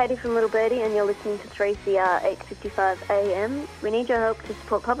 this is Katie from Little Birdie and you're listening to 3CR 8:55 AM. We need your help to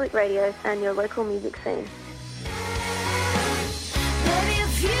support public radio and your local music scene.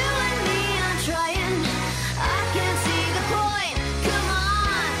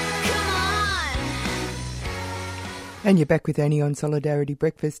 And you're back with Annie on Solidarity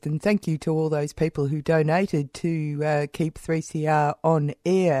Breakfast, and thank you to all those people who donated to keep 3CR on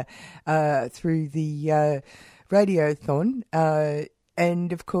air through the Radiothon.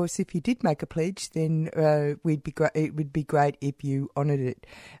 And, of course, if you did make a pledge, then it would be great if you honoured it.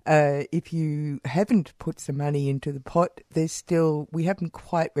 If you haven't put some money into the pot, we haven't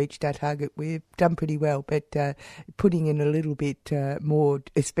quite reached our target. We've done pretty well, but putting in a little bit more,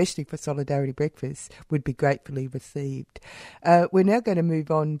 especially for Solidarity Breakfast, would be gratefully received. We're now going to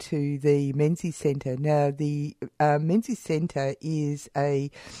move on to the Menzies Centre. Now, the Menzies Centre is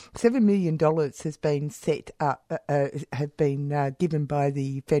 $7 million has been set up, have been given by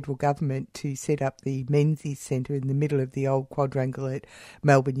the federal government to set up the Menzies Centre in the middle of the old quadrangle at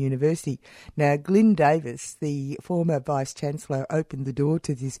Melbourne University. Now, Glyn Davis, the former Vice-Chancellor, opened the door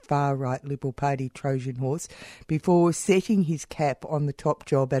to this far-right Liberal Party Trojan horse before setting his cap on the top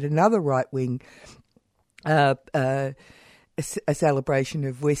job at another right-wing a celebration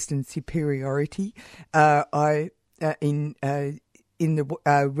of Western superiority in the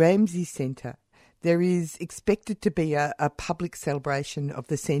Ramsay Centre. There is expected to be a public celebration of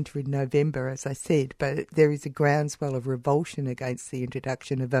the centre in November, as I said, but there is a groundswell of revulsion against the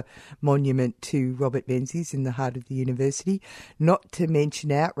introduction of a monument to Robert Menzies in the heart of the university, not to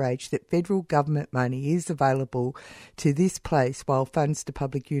mention outrage that federal government money is available to this place while funds to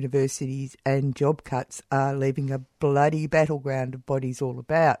public universities and job cuts are leaving a bloody battleground of bodies all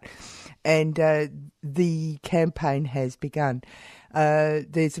about. And the campaign has begun.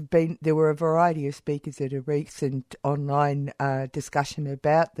 There were a variety of speakers at a recent online discussion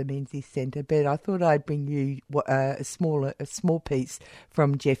about the Menzies Centre, but I thought I'd bring you a small piece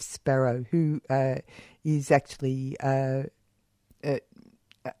from Jeff Sparrow, who is actually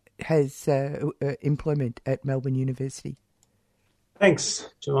has employment at Melbourne University. Thanks,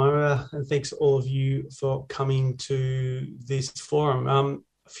 Jemima, and thanks all of you for coming to this forum.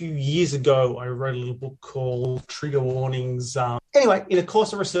 A few years ago, I wrote a little book called Trigger Warnings. Anyway, in the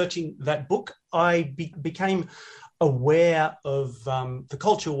course of researching that book, I became aware of the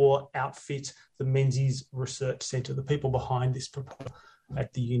culture war outfit, the Menzies Research Centre, the people behind this proposal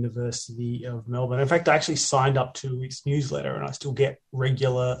at the University of Melbourne. In fact, I actually signed up to its newsletter, and I still get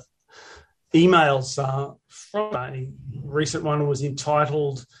regular emails from it. A recent one was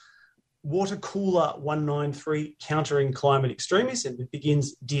entitled Water Cooler 193 Countering Climate Extremism. It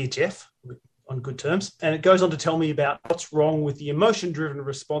begins, Dear Jeff, on good terms, and it goes on to tell me about what's wrong with the emotion-driven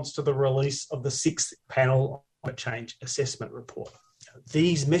response to the release of the 6th Panel Climate Change Assessment Report.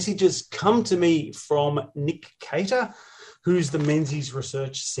 These messages come to me from Nick Cater, who's the Menzies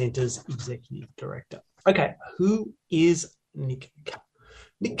Research Centre's Executive Director. Okay, who is Nick Cater?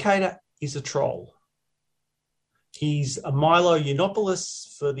 Nick Cater is a troll. He's a Milo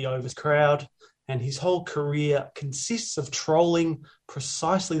Yiannopoulos for the Overs crowd, and his whole career consists of trolling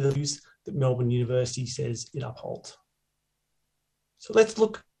precisely the views that Melbourne University says it upholds. So let's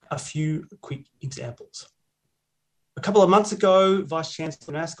look at a few quick examples. A couple of months ago,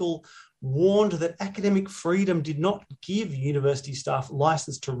 Vice-Chancellor Maskell warned that academic freedom did not give university staff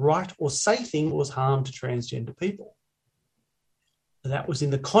license to write or say things that was harm to transgender people. That was in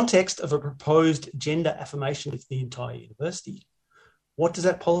the context of a proposed gender affirmation of the entire university. What does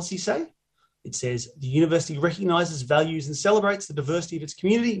that policy say? It says the university recognises, values and celebrates the diversity of its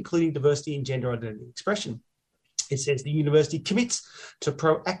community, including diversity in gender identity expression. It says the university commits to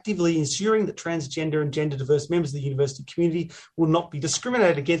proactively ensuring that transgender and gender diverse members of the university community will not be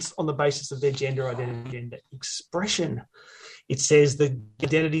discriminated against on the basis of their gender identity and gender expression. It says the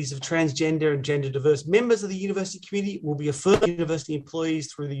identities of transgender and gender diverse members of the university community will be affirmed to university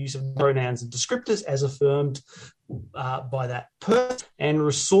employees through the use of pronouns and descriptors as affirmed by that person, and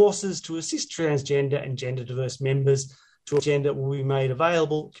resources to assist transgender and gender diverse members to gender will be made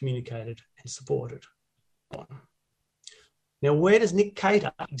available, communicated and supported. Now, where does Nick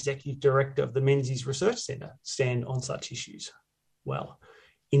Cater, Executive Director of the Menzies Research Centre, stand on such issues? Well,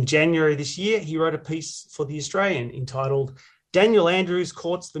 in January this year, he wrote a piece for The Australian entitled Daniel Andrews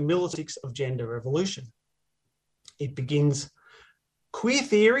Courts the Militants of Gender Revolution. It begins, queer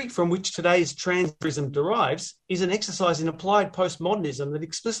theory, from which today's transgenderism derives, is an exercise in applied postmodernism that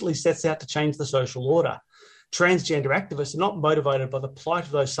explicitly sets out to change the social order. Transgender activists are not motivated by the plight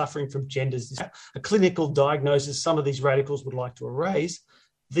of those suffering from gender dysphoria, a clinical diagnosis some of these radicals would like to erase.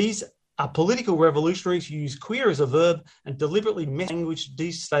 These are political revolutionaries who use queer as a verb and deliberately mess language to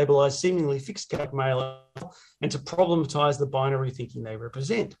destabilise seemingly fixed male and to problematise the binary thinking they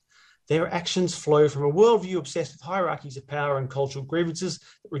represent. Their actions flow from a worldview obsessed with hierarchies of power and cultural grievances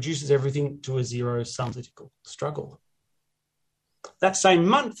that reduces everything to a zero-sum political struggle. That same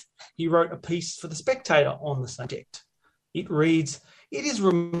month, he wrote a piece for The Spectator on the subject. It reads, "It is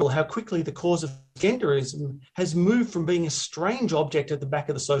remarkable how quickly the cause of genderism has moved from being a strange object at the back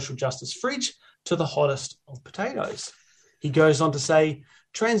of the social justice fridge to the hottest of potatoes." He goes on to say,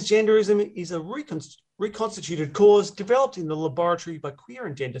 "Transgenderism is a reconstituted cause developed in the laboratory by queer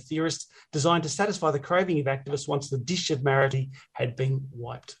and gender theorists designed to satisfy the craving of activists once the dish of morality had been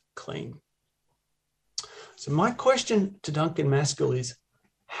wiped clean." So my question to Duncan Maskell is,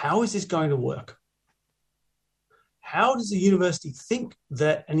 how is this going to work? How does the university think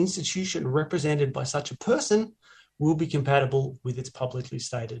that an institution represented by such a person will be compatible with its publicly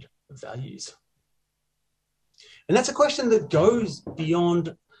stated values? And that's a question that goes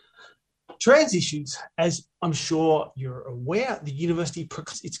beyond trans issues. As I'm sure you're aware, the university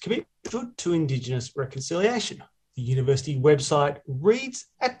proclaims its commitment to Indigenous reconciliation. The university website reads,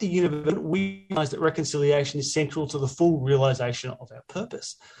 "At the university, we realise that reconciliation is central to the full realisation of our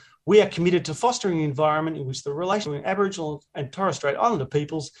purpose. We are committed to fostering an environment in which the relation between Aboriginal and Torres Strait Islander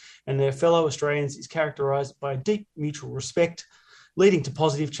peoples and their fellow Australians is characterised by a deep mutual respect, leading to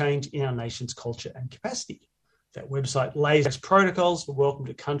positive change in our nation's culture and capacity." That website lays out protocols for welcome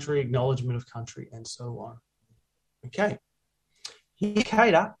to country, acknowledgement of country, and so on. Okay. Here,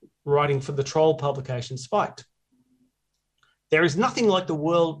 Cater, writing for the Troll publication Spiked. "There is nothing like the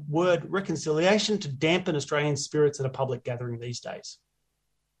word reconciliation to dampen Australian spirits at a public gathering these days.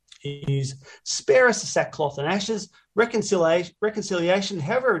 Is spare us the sackcloth and ashes. Reconciliation,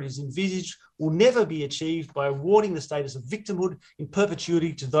 however it is envisaged, will never be achieved by awarding the status of victimhood in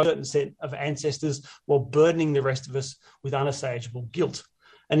perpetuity to those certain set of ancestors while burdening the rest of us with unassailable guilt.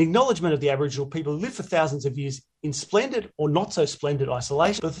 An acknowledgement of the Aboriginal people who lived for thousands of years in splendid or not so splendid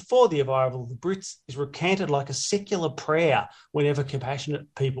isolation before the arrival of the Brits is recanted like a secular prayer whenever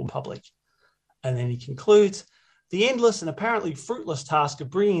compassionate people in public." And then he concludes, "The endless and apparently fruitless task of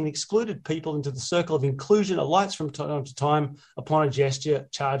bringing excluded people into the circle of inclusion alights from time to time upon a gesture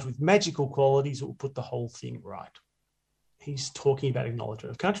charged with magical qualities that will put the whole thing right." He's talking about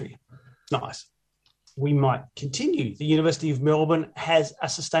acknowledgement of country. Nice. We might continue. The University of Melbourne has a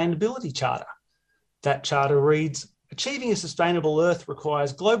sustainability charter. That charter reads, "Achieving a sustainable Earth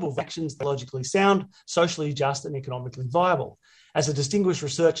requires global actions that are logically sound, socially just and economically viable. As a distinguished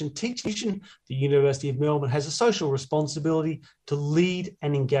research and teaching institution, the University of Melbourne has a social responsibility to lead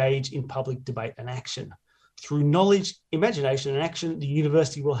and engage in public debate and action. Through knowledge, imagination and action, the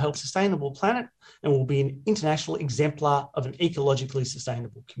university will help a sustainable planet and will be an international exemplar of an ecologically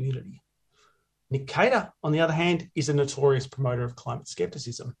sustainable community." Nick Cater, on the other hand, is a notorious promoter of climate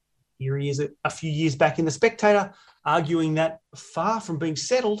scepticism. Here he is a few years back in The Spectator, arguing that far from being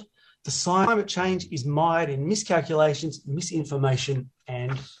settled, the climate change is mired in miscalculations, misinformation,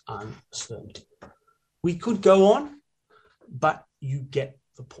 and uncertainty. We could go on, but you get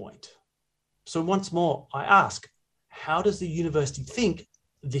the point. So once more, I ask, how does the university think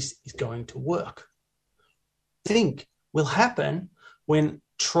this is going to work? Think will happen when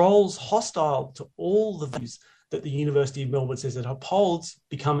trolls hostile to all the views that the University of Melbourne says it upholds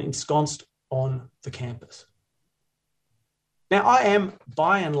become ensconced on the campus. Now, I am,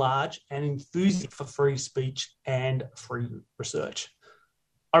 by and large, an enthusiast for free speech and free research.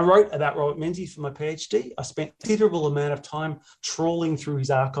 I wrote about Robert Menzies for my PhD. I spent a considerable amount of time trawling through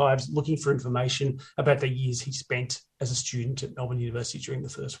his archives, looking for information about the years he spent as a student at Melbourne University during the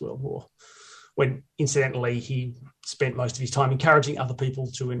First World War, when, incidentally, he spent most of his time encouraging other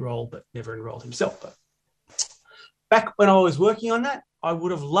people to enrol, but never enrolled himself. But back when I was working on that, I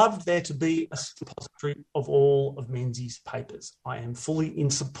would have loved there to be a repository of all of Menzies' papers. I am fully in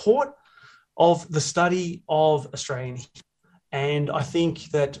support of the study of Australian history, and I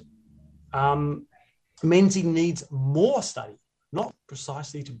think that Menzies needs more study, not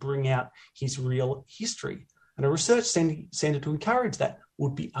precisely to bring out his real history. And a research centre to encourage that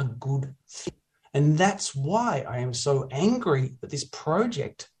would be a good thing. And that's why I am so angry that this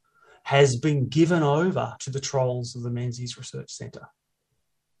project has been given over to the trolls of the Menzies Research Centre.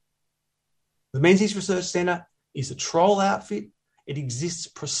 The Menzies Research Centre is a troll outfit. It exists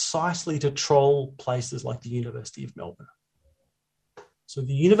precisely to troll places like the University of Melbourne. So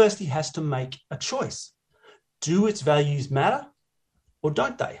the university has to make a choice. Do its values matter or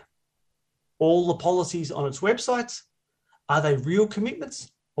don't they? All the policies on its websites, are they real commitments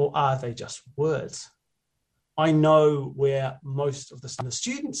or are they just words? I know where most of the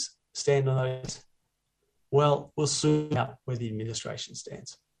students stand on those. Well, we'll soon know where the administration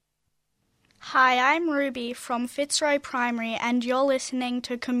stands. Hi, I'm Ruby from Fitzroy Primary and you're listening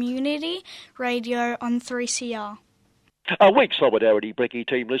to Community Radio on 3CR. A weak solidarity, Blicky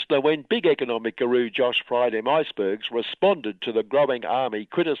team listener, when big economic guru Josh Fried Icebergs responded to the growing army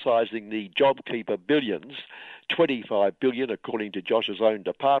criticising the JobKeeper billions $25 billion, according to Josh's own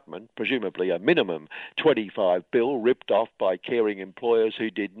department, presumably a minimum $25 billion ripped off by caring employers who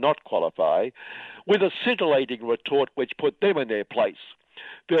did not qualify, with a scintillating retort which put them in their place.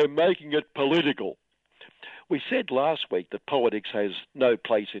 They're making it political. We said last week that politics has no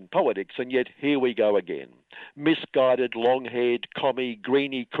place in politics, and yet here we go again. Misguided, long-haired, commie,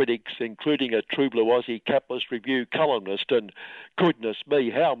 greenie critics, including a True Blue Aussie Capitalist Review columnist, and goodness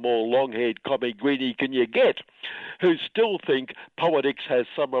me, how more long-haired, commie, greenie can you get, who still think politics has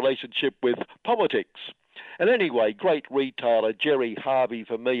some relationship with politics. And anyway, great retailer Jerry Harvey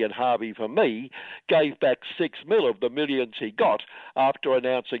for me and Harvey for me gave back $6 million of the millions he got after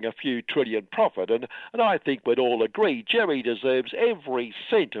announcing a few trillion profit. And I think we'd all agree Jerry deserves every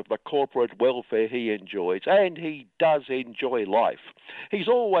cent of the corporate welfare he enjoys, and he does enjoy life. He's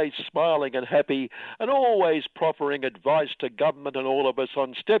always smiling and happy and always proffering advice to government and all of us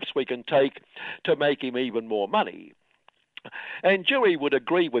on steps we can take to make him even more money. And Jerry would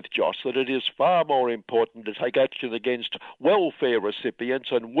agree with Josh that it is far more important to take action against welfare recipients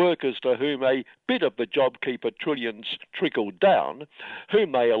and workers to whom a bit of the JobKeeper trillions trickled down,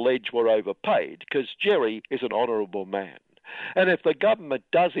 whom they allege were overpaid, because Jerry is an honourable man. And if the government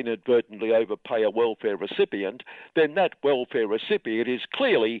does inadvertently overpay a welfare recipient, then that welfare recipient is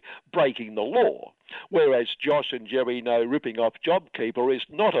clearly breaking the law. Whereas Josh and Jerry know ripping off JobKeeper is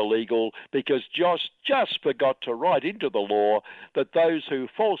not illegal because Josh just forgot to write into the law that those who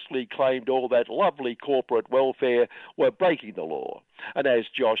falsely claimed all that lovely corporate welfare were breaking the law. And as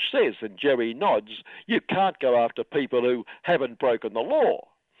Josh says, and Jerry nods, you can't go after people who haven't broken the law.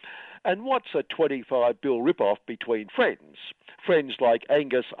 And what's a $25 billion rip-off between friends? Friends like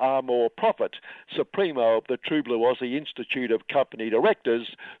Angus Armour Prophet, Supremo of the True Blue Aussie Institute of Company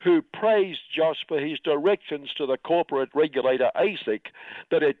Directors, who praised Josh for his directions to the corporate regulator ASIC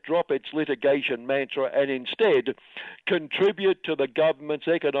that it drop its litigation mantra and instead contribute to the government's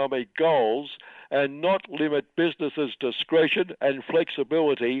economic goals and not limit businesses' discretion and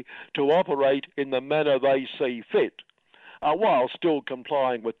flexibility to operate in the manner they see fit, while still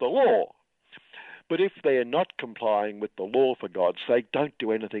complying with the law. But if they're not complying with the law, for God's sake, don't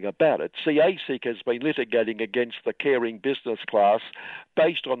do anything about it. See, ASIC has been litigating against the caring business class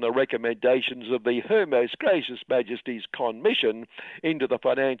based on the recommendations of the Her Most Gracious Majesty's Commission into the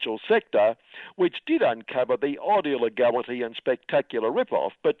financial sector, which did uncover the odd illegality and spectacular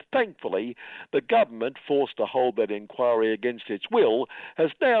rip-off. But thankfully, the government, forced to hold that inquiry against its will, has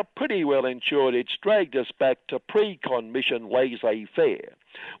now pretty well ensured it's dragged us back to pre-Commission laissez-faire,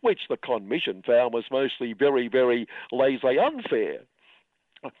 which the Commission found was mostly very, very laissez unfair.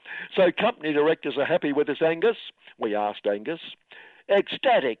 So company directors are happy with this, Angus? We asked Angus.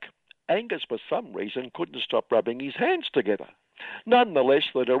 Ecstatic. Angus, for some reason, couldn't stop rubbing his hands together. Nonetheless,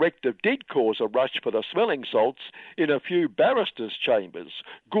 the directive did cause a rush for the smelling salts in a few barristers' chambers,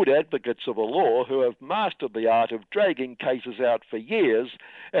 good advocates of the law who have mastered the art of dragging cases out for years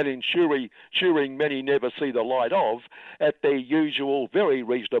and ensuring many never see the light of at their usual very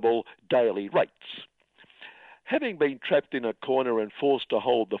reasonable daily rates. Having been trapped in a corner and forced to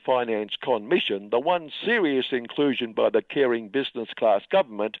hold the Finance Commission, the one serious inclusion by the caring business class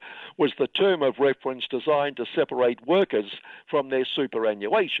government was the term of reference designed to separate workers from their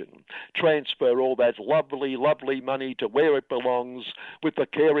superannuation, transfer all that lovely, lovely money to where it belongs with the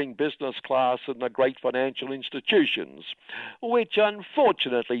caring business class and the great financial institutions, which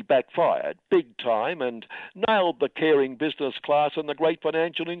unfortunately backfired big time and nailed the caring business class and the great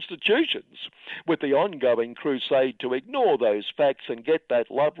financial institutions, with the ongoing crusade to ignore those facts and get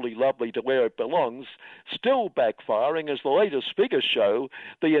that lovely, lovely to where it belongs, still backfiring as the latest figures show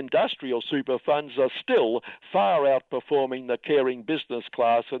the industrial super funds are still far outperforming the caring business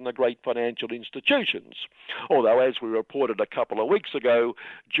class and the great financial institutions. Although, as we reported a couple of weeks ago,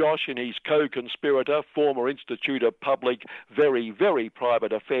 Josh and his co-conspirator, former Institute of Public, very, very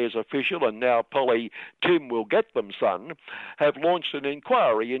private affairs official, and now Polly Tim will get them son, have launched an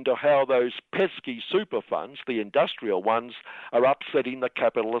inquiry into how those pesky super funds, the industrial ones, are upsetting the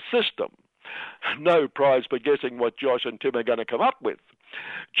capitalist system. No prize for guessing what Josh and Tim are going to come up with.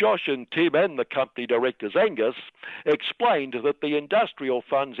 Josh and Tim and the company directors Angus explained that the industrial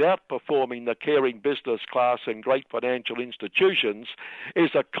funds outperforming the caring business class and great financial institutions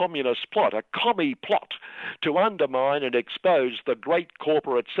is a communist plot, a commie plot, to undermine and expose the great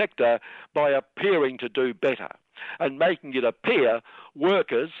corporate sector by appearing to do better and making it appear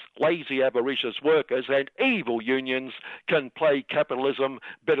workers, lazy avaricious workers, and evil unions can play capitalism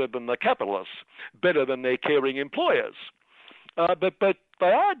better than the capitalists, better than their caring employers. But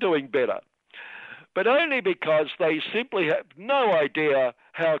they are doing better, but only because they simply have no idea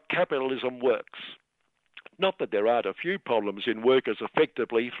how capitalism works. Not that there aren't a few problems in workers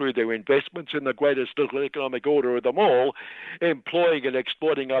effectively through their investments in the greatest economic order of them all, employing and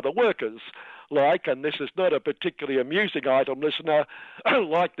exploiting other workers. Like, and this is not a particularly amusing item, listener,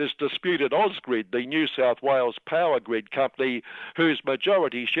 like this disputed Ausgrid, the New South Wales power grid company whose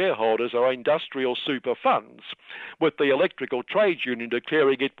majority shareholders are industrial super funds, with the Electrical Trades Union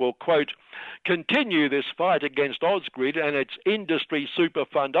declaring it will, quote, continue this fight against Ausgrid and its industry super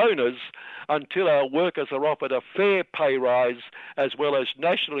fund owners until our workers are offered a fair pay rise as well as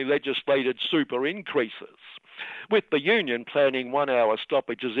nationally legislated super increases. With the union planning 1 hour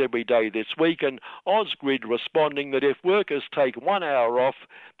stoppages every day this week and Ausgrid responding that if workers take 1 hour off,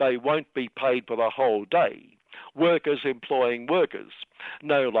 they won't be paid for the whole day. Workers employing workers.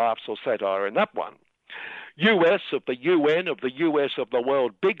 No laughs or satire in that one. US of the UN of the US of the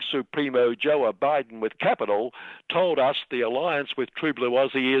world, big Supremo Joe Biden with capital, told us the alliance with True Blue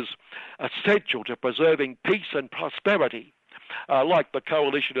Aussie is essential to preserving peace and prosperity. Like the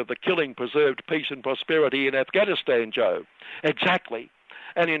coalition of the killing preserved peace and prosperity in Afghanistan, Joe. Exactly.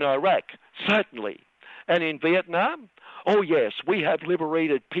 And in Iraq, certainly. And in Vietnam? Oh yes, we have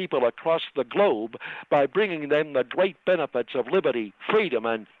liberated people across the globe by bringing them the great benefits of liberty, freedom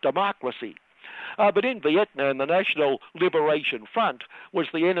and democracy. But in Vietnam, the National Liberation Front was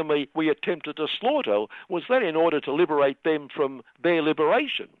the enemy we attempted to slaughter. Was that in order to liberate them from their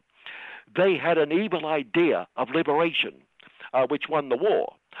liberation? They had an evil idea of liberation, which won the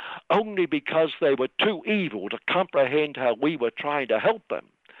war, only because they were too evil to comprehend how we were trying to help them.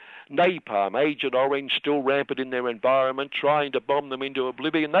 Napalm, Agent Orange still rampant in their environment, trying to bomb them into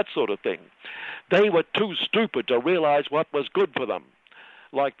oblivion, that sort of thing. They were too stupid to realize what was good for them,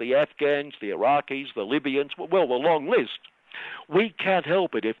 like the Afghans, the Iraqis, the Libyans, well, the long list. We can't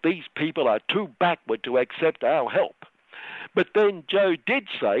help it if these people are too backward to accept our help. But then Joe did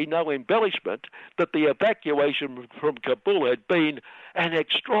say, no embellishment, that the evacuation from Kabul had been an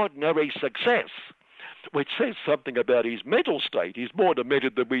extraordinary success, which says something about his mental state. He's more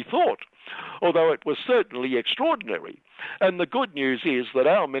demented than we thought, although it was certainly extraordinary. And the good news is that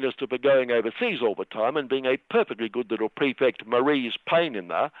our Minister for going overseas all the time and being a perfectly good little prefect, Marise Payne in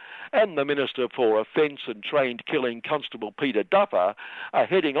there, and the Minister for Offence and Trained Killing, Constable Peter Duffer, are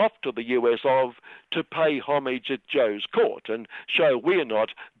heading off to the US to pay homage at Joe's court and show we're not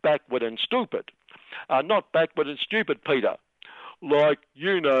backward and stupid. Not backward and stupid, Peter. No.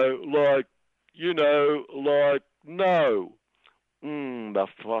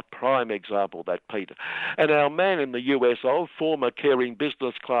 The prime example, that Peter. And our man in the US former caring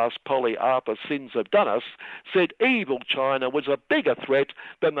business class Polly Arthur Sins of Dunnis, said evil China was a bigger threat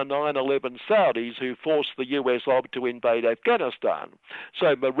than the 9/11 Saudis who forced the US to invade Afghanistan.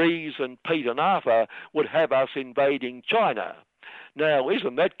 So Marise and Pete and Arthur would have us invading China. Now,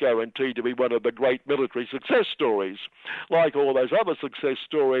 isn't that guaranteed to be one of the great military success stories? Like all those other success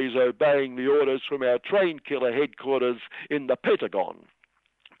stories obeying the orders from our train killer headquarters in the Pentagon.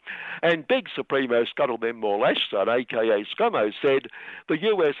 And Big Supremo Scuttleman Morlashson, a.k.a. Scummo, said the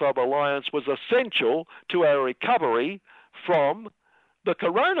US alliance was essential to our recovery from the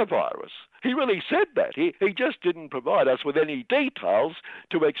coronavirus. He really said that. He just didn't provide us with any details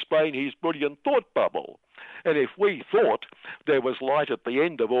to explain his brilliant thought bubble. And if we thought there was light at the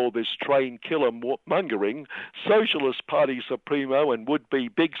end of all this train killer mongering, Socialist Party Supremo and would-be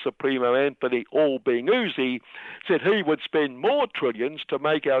Big Supremo Anthony All-Being-Uzi said he would spend more trillions to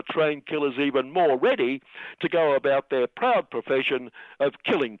make our train killers even more ready to go about their proud profession of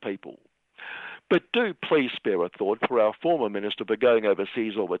killing people. But do please spare a thought for our former minister for going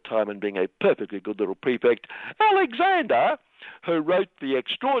overseas all the time and being a perfectly good little prefect, Alexander, who wrote the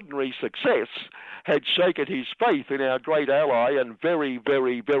extraordinary success, had shaken his faith in our great ally and very,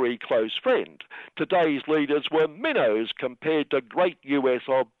 very, very close friend. Today's leaders were minnows compared to great US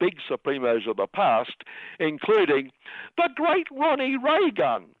or big supremos of the past, including the great Ronnie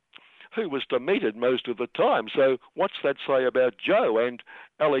Reagan, who was demented most of the time. So what's that say about Joe and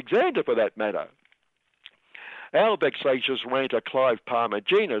Alexander for that matter? Our vexatious ranter Clive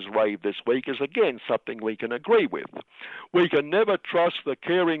Palmer-Gina's rave this week is again something we can agree with. We can never trust the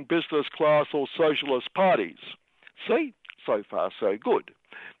caring business class or socialist parties. See? So far so good.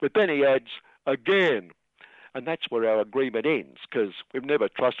 But then he adds, again. And that's where our agreement ends, because we've never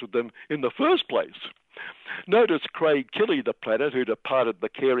trusted them in the first place. Notice Craig Kelly, the planet, who departed the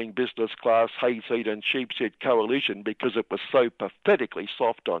caring business class hayseed and sheepshead coalition because it was so pathetically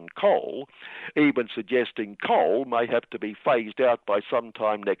soft on coal, even suggesting coal may have to be phased out by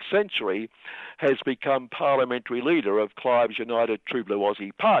sometime next century, has become parliamentary leader of Clive's United True Blue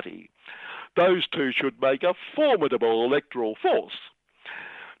Aussie Party. Those two should make a formidable electoral force.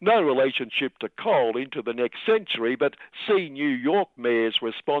 No relationship to coal into the next century, but see New York Mayor's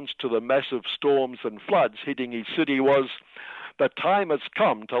response to the massive storms and floods hitting his city was, "The time has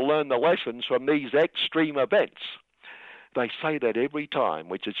come to learn the lessons from these extreme events." They say that every time,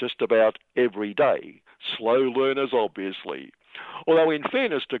 which is just about every day. Slow learners, obviously. Although in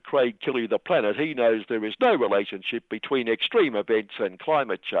fairness to Craig Kelly, the Planet, he knows there is no relationship between extreme events and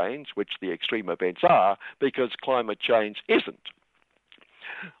climate change, which the extreme events are, because climate change isn't.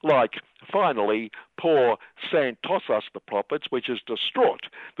 Like, finally, poor Santos, the prophets, which is distraught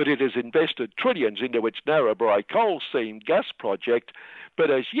that it has invested trillions into its Narrabri coal seam gas project,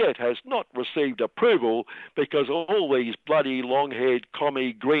 but as yet has not received approval because all these bloody long-haired,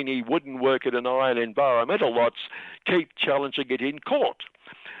 commie, greeny, wooden worker and iron environmental lots keep challenging it in court.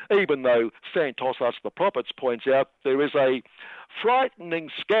 Even though Santos, the prophets, points out there is a frightening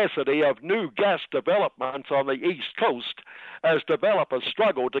scarcity of new gas developments on the east coast as developers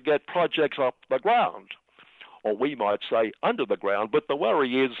struggle to get projects off the ground. Or we might say under the ground, but the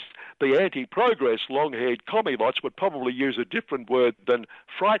worry is the anti-progress long-haired commie lots would probably use a different word than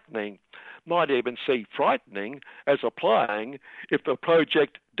frightening, might even see frightening as applying if the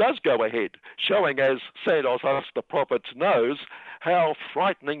project does go ahead, showing, as Santos, the prophets, knows how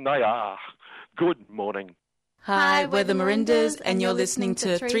frightening they are. Good morning. Hi, we're the Marindas, and you're listening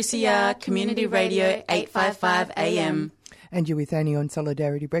to 3CR Community Radio 855 AM. And you're with Annie on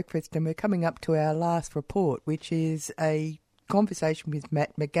Solidarity Breakfast, and we're coming up to our last report, which is a conversation with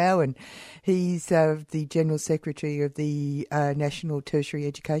Matt McGowan. He's the General Secretary of the National Tertiary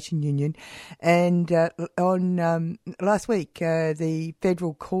Education Union. And on last week, the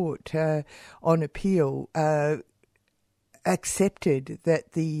Federal Court on Appeal accepted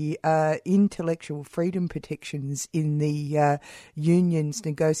that the intellectual freedom protections in the union's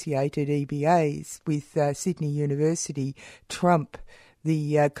negotiated EBAs with Sydney University trump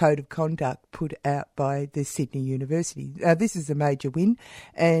the code of conduct put out by the Sydney University. This is a major win,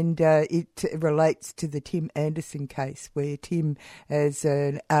 and it relates to the Tim Anderson case, where Tim, as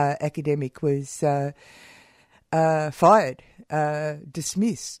an academic, was fired,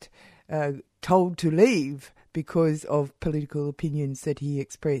 dismissed, told to leave because of political opinions that he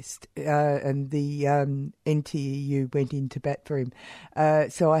expressed, and the NTEU went into bat for him.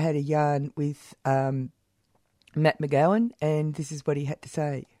 So I had a yarn with Matt McGowan, and this is what he had to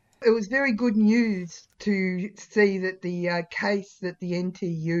say. It was very good news to see that the case that the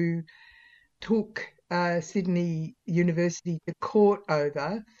NTU took Sydney University to court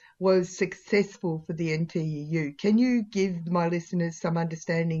over was successful for the NTEU. Can you give my listeners some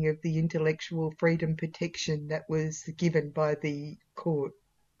understanding of the intellectual freedom protection that was given by the court?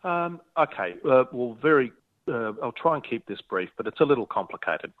 Okay, I'll try and keep this brief, but it's a little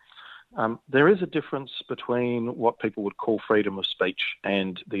complicated. There is a difference between what people would call freedom of speech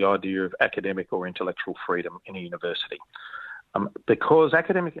and the idea of academic or intellectual freedom in a university. Because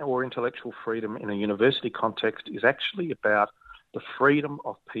academic or intellectual freedom in a university context is actually about the freedom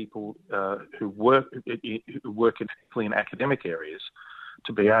of people who work particularly in academic areas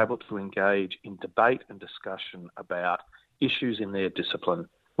to be able to engage in debate and discussion about issues in their discipline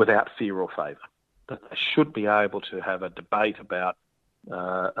without fear or favour. That they should be able to have a debate about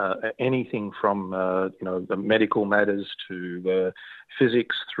anything from the medical matters to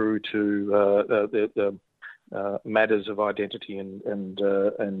physics through to the matters of identity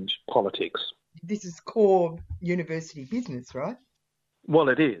and politics. This is core university business, right? Well,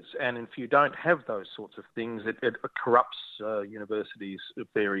 it is. And if you don't have those sorts of things, it corrupts universities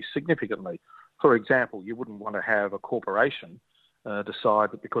very significantly. For example, you wouldn't want to have a corporation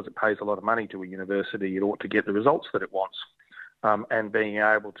decide that because it pays a lot of money to a university, it ought to get the results that it wants. And being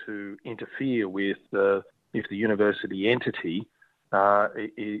able to interfere with if the university entity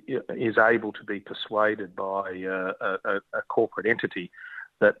is able to be persuaded by a corporate entity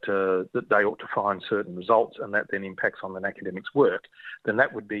that they ought to find certain results, and that then impacts on an academic's work, then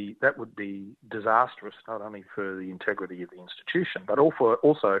that would be disastrous not only for the integrity of the institution, but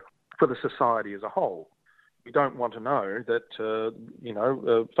also for the society as a whole. We don't want to know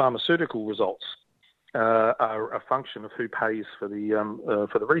that pharmaceutical results are a function of who pays for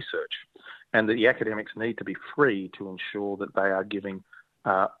the research, and that the academics need to be free to ensure that they are giving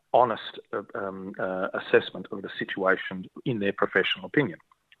honest assessment of the situation in their professional opinion.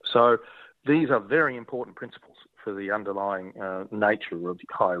 So these are very important principles for the underlying nature of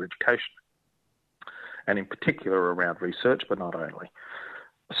higher education, and in particular around research, but not only.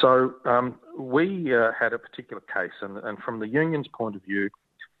 So we had a particular case, and from the union's point of view,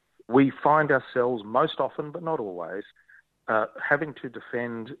 we find ourselves most often, but not always, having to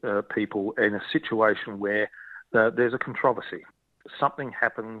defend people in a situation where there's a controversy. something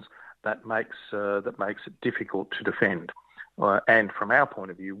happens that makes it difficult to defend. And from our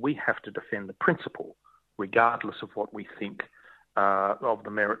point of view, we have to defend the principle, regardless of what we think of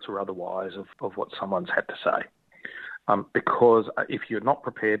the merits or otherwise of what someone's had to say. Because if you're not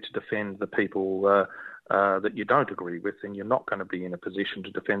prepared to defend the people that you don't agree with, then you're not going to be in a position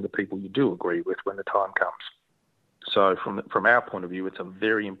to defend the people you do agree with when the time comes. So from our point of view, it's a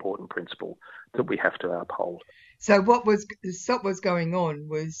very important principle that we have to uphold. So what was going on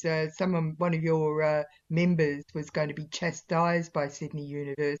was one of your members was going to be chastised by Sydney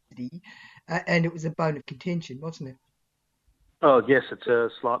University, and it was a bone of contention, wasn't it? Oh, yes,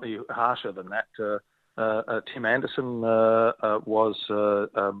 it's slightly harsher than that. Tim Anderson was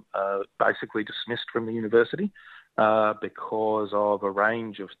basically dismissed from the university because of a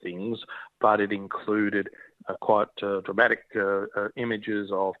range of things, but it included quite dramatic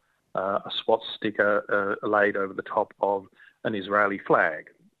images of a swastika laid over the top of an Israeli flag.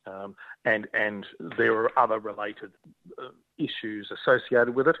 And there were other related issues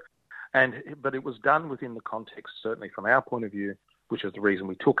associated with it. But it was done within the context, certainly from our point of view, which is the reason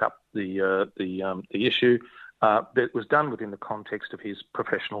we took up the issue. It was done within the context of his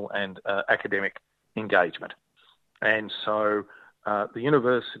professional and academic engagement. And so the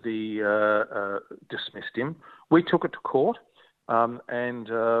university dismissed him. We took it to court and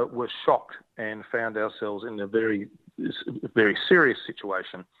were shocked and found ourselves in a very, very serious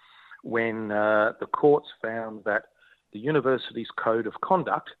situation when the courts found that the university's code of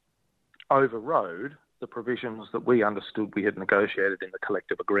conduct overrode the provisions that we understood we had negotiated in the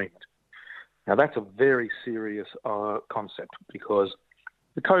collective agreement. Now, that's a very serious concept because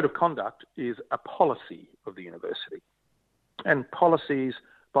the code of conduct is a policy of the university, and policies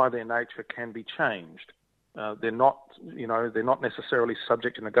by their nature can be changed. They're not necessarily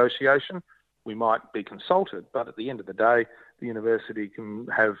subject to negotiation. We might be consulted, but at the end of the day, the university can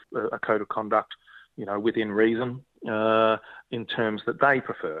have a code of conduct, within reason, in terms that they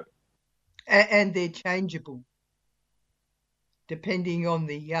prefer. And they're changeable, depending on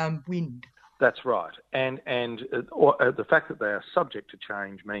the wind. That's right, and the fact that they are subject to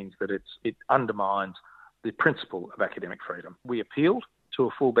change means that it undermines the principle of academic freedom. We appealed to a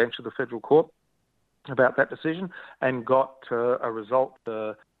full bench of the federal court about that decision and got a result,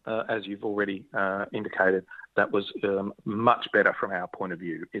 as you've already indicated, that was much better from our point of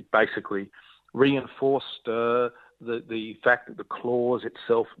view. It basically reinforced the fact that the clause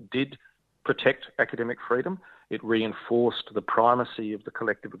itself did protect academic freedom. It reinforced the primacy of the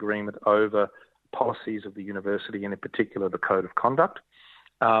collective agreement over policies of the university, and in particular the code of conduct.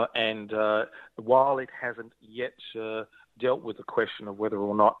 And while it hasn't yet dealt with the question of whether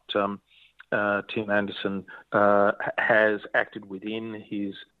or not Tim Anderson has acted within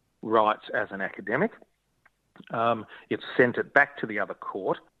his rights as an academic, it sent it back to the other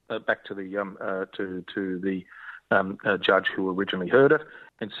court, back to the judge who originally heard it,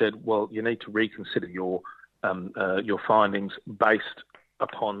 and said, "Well, you need to reconsider your findings based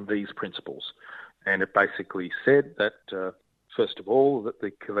upon these principles." And it basically said that, first of all, that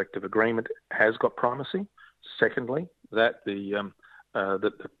the collective agreement has got primacy. Secondly, that the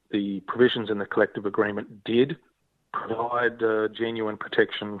provisions in the collective agreement did provide genuine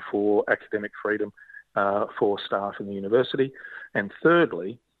protection for academic freedom for staff in the university. And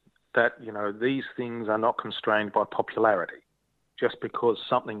thirdly, that these things are not constrained by popularity. Just because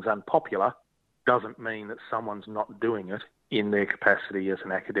something's unpopular doesn't mean that someone's not doing it in their capacity as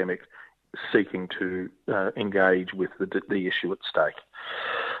an academic seeking to engage with the issue at stake.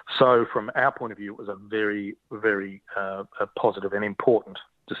 So from our point of view, it was a very, very positive and important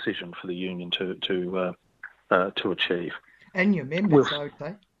decision for the union to achieve. And your members, I would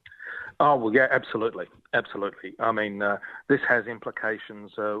say. Oh, well, yeah, absolutely. Absolutely. I mean, this has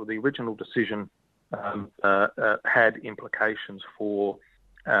implications. The original decision had implications for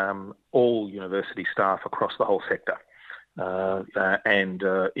all university staff across the whole sector. And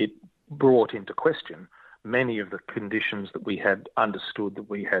it brought into question many of the conditions that we had understood, that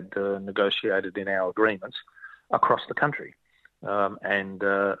we had negotiated in our agreements across the country.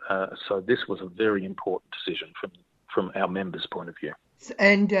 So this was a very important decision from our members' point of view.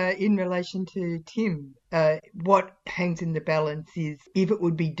 And in relation to Tim, what hangs in the balance is if it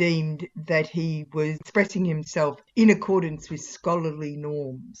would be deemed that he was expressing himself in accordance with scholarly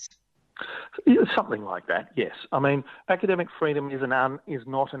norms. Something like that, yes. I mean, academic freedom is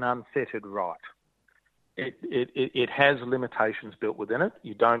not an unfettered right. It has limitations built within it.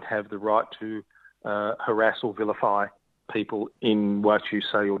 You don't have the right to harass or vilify people in what you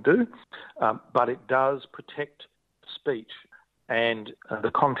say or do, but it does protect speech and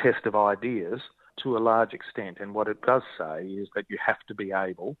the contest of ideas to a large extent, and what it does say is that you have to be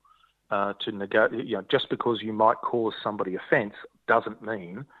able to negotiate. Just because you might cause somebody offence doesn't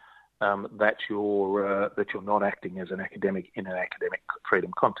mean that you're not acting as an academic in an academic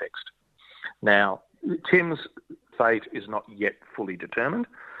freedom context. Now, Tim's fate is not yet fully determined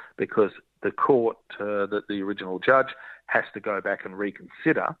because the court, the original judge, has to go back and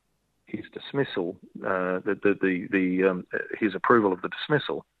reconsider his dismissal, his approval of the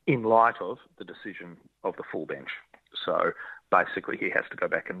dismissal in light of the decision of the full bench. So basically, he has to go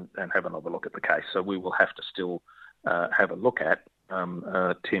back and have another look at the case. So we will have to still have a look at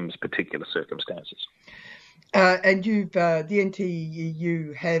Tim's particular circumstances. And you've the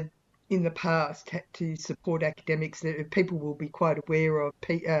NTEU have in the past had to support academics. People will be quite aware of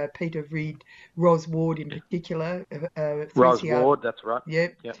Peter Reid, Ros Ward in particular. Ros Ward, that's right.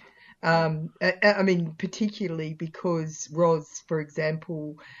 Yep. I mean, particularly because Ros, for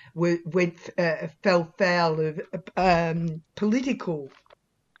example, fell foul of political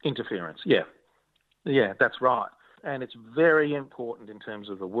interference. Yeah, that's right. And it's very important in terms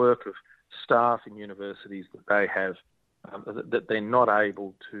of the work of staff in universities that they have, that they're not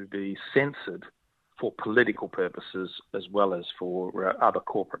able to be censored for political purposes as well as for other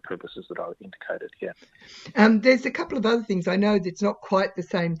corporate purposes that I indicated here. There's a couple of other things. I know that's not quite the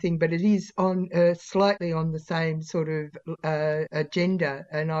same thing, but it is on slightly on the same sort of agenda.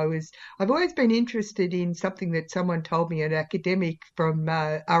 And I've always been interested in something that someone told me, an academic from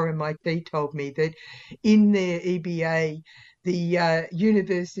RMIT told me, that in their EBA, the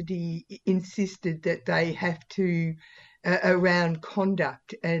university insisted that they have to around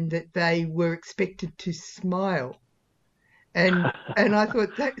conduct and that they were expected to smile. And I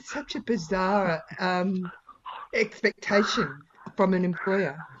thought that's such a bizarre expectation from an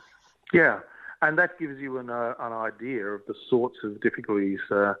employer. Yeah, and that gives you an idea of the sorts of difficulties,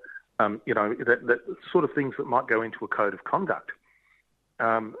 that sort of things that might go into a code of conduct.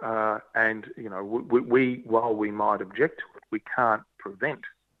 And, we while we might object to it, we can't prevent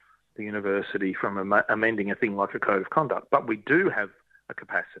the university from amending a thing like a code of conduct, but we do have a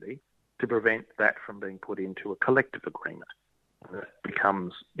capacity to prevent that from being put into a collective agreement. That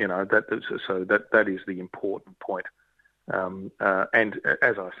becomes, that is the important point. And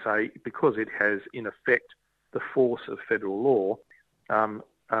as I say, because it has in effect the force of federal law,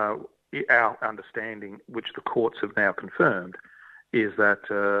 our understanding, which the courts have now confirmed, is that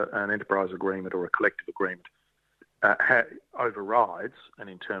an enterprise agreement or a collective agreement overrides an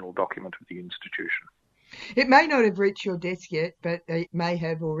internal document of the institution. It may not have reached your desk yet, but it may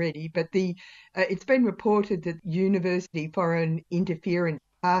have already. But it's been reported that University Foreign Interference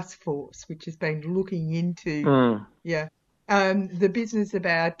Task Force, which has been looking into the business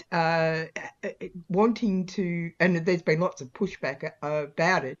about wanting to, and there's been lots of pushback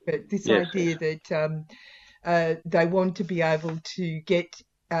about it, but this idea that they want to be able to get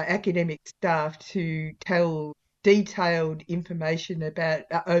academic staff to tell detailed information about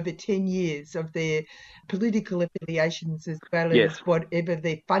over 10 years of their political affiliations as well as whatever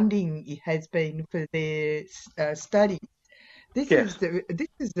their funding has been for their studies. This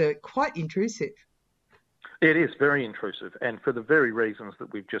is quite intrusive. It is very intrusive, and for the very reasons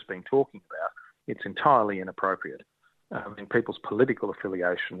that we've just been talking about, it's entirely inappropriate. And people's political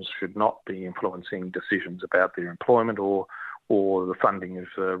affiliations should not be influencing decisions about their employment or the funding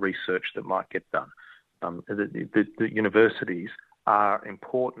of research that might get done. The universities are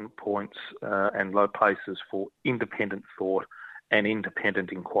important points and low places for independent thought and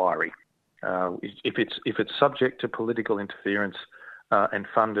independent inquiry. If it's subject to political interference and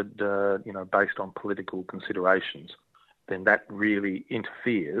funded, based on political considerations, then that really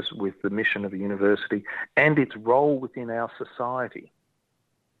interferes with the mission of the university and its role within our society.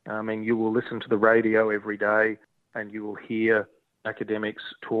 I mean, you will listen to the radio every day and you will hear academics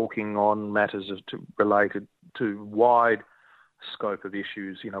talking on matters related to wide scope of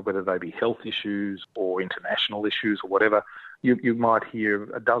issues, whether they be health issues or international issues or whatever. You might hear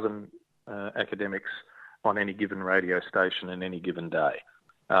a dozen academics on any given radio station in any given day.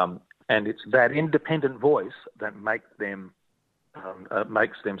 And it's that independent voice that makes them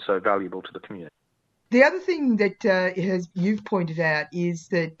so valuable to the community. The other thing that you've pointed out is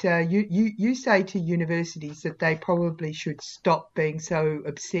that you say to universities that they probably should stop being so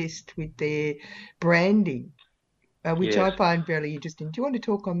obsessed with their branding, which I find very interesting. Do you want to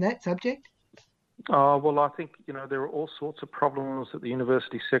talk on that subject? Oh, well, I think, there are all sorts of problems that the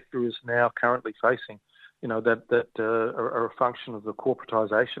university sector is now currently facing, that are a function of the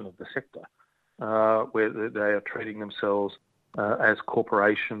corporatisation of the sector, where they are treating themselves as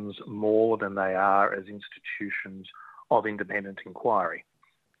corporations more than they are as institutions of independent inquiry.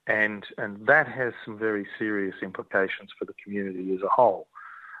 And that has some very serious implications for the community as a whole.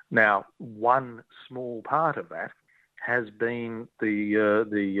 Now, one small part of that has been the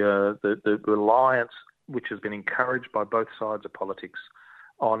reliance, which has been encouraged by both sides of politics,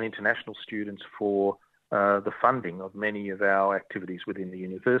 on international students for the funding of many of our activities within the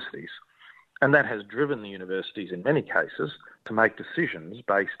universities. And that has driven the universities, in many cases, to make decisions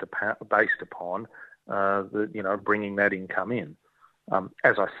based upon bringing that income in.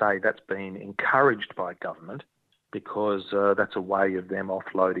 As I say, that's been encouraged by government because that's a way of them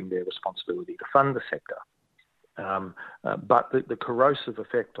offloading their responsibility to fund the sector. But the corrosive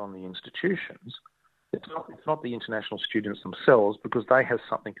effect on the institutions, it's not the international students themselves, because they have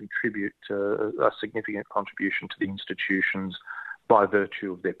something contribute to a significant contribution to the institutions by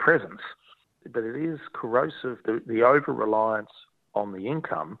virtue of their presence. But it is corrosive. The over-reliance on the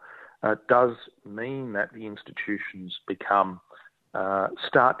income does mean that the institutions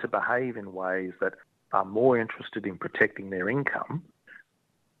start to behave in ways that are more interested in protecting their income,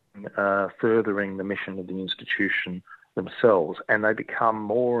 furthering the mission of the institution themselves, and they become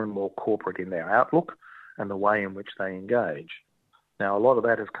more and more corporate in their outlook and the way in which they engage. Now, a lot of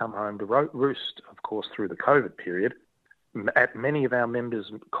that has come home to roost, of course, through the COVID period, at many of our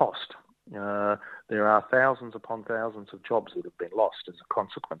members' cost. There are thousands upon thousands of jobs that have been lost as a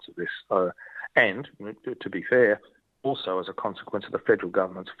consequence of this. And, to be fair, also as a consequence of the federal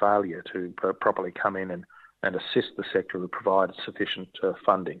government's failure to properly come in and assist the sector and provide sufficient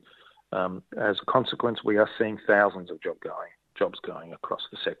funding. As a consequence, we are seeing thousands of jobs going across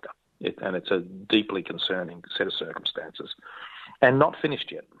the sector. And it's a deeply concerning set of circumstances. And not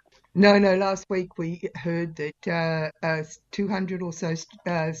finished yet. No, last week we heard that 200 or so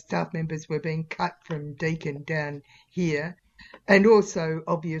staff members were being cut from Deakin down here. And also,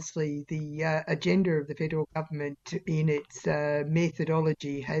 obviously, the agenda of the federal government in its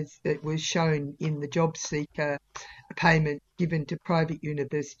methodology was shown in the job seeker payment given to private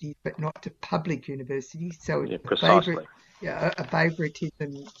universities, but not to public universities. So yeah, precisely. A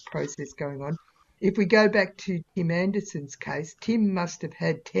favouritism process going on. If we go back to Tim Anderson's case, Tim must have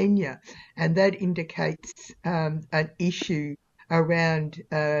had tenure, and that indicates an issue around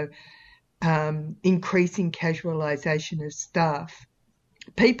increasing casualisation of staff.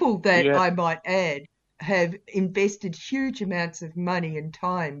 People that, I might add, have invested huge amounts of money and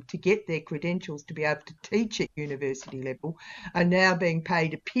time to get their credentials to be able to teach at university level are now being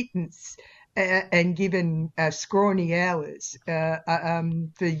paid a pittance and given scrawny hours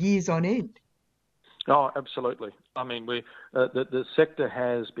for years on end. Oh, absolutely. I mean, the sector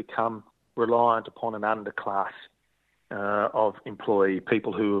has become reliant upon an underclass of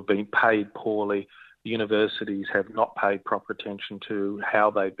people who have been paid poorly. Universities have not paid proper attention to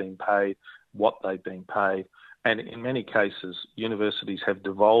how they've been paid, what they've been paid. And in many cases, universities have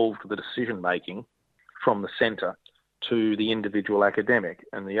devolved the decision-making from the centre to the individual academic.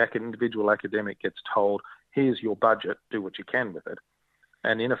 And the individual academic gets told, here's your budget, do what you can with it.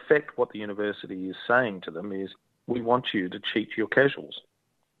 And in effect, what the university is saying to them is, we want you to cheat your casuals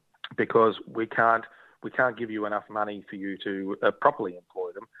because we can't give you enough money for you to properly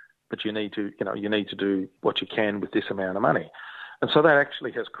employ them, but you need to do what you can with this amount of money. And so that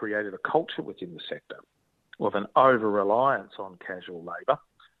actually has created a culture within the sector of an over-reliance on casual labour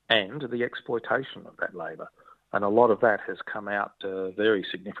and the exploitation of that labour. And a lot of that has come out very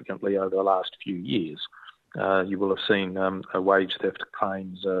significantly over the last few years. You will have seen wage theft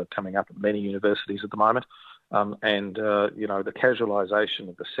claims coming up at many universities at the moment. The casualisation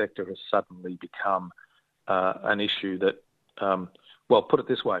of the sector has suddenly become an issue that, put it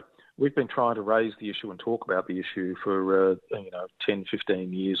this way, we've been trying to raise the issue and talk about the issue for 10,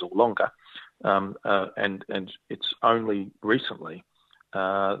 15 years or longer, and it's only recently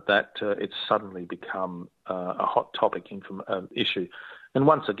that it's suddenly become a hot topic issue. And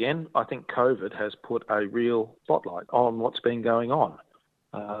once again, I think COVID has put a real spotlight on what's been going on,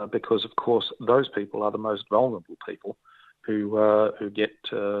 because of course those people are the most vulnerable people who get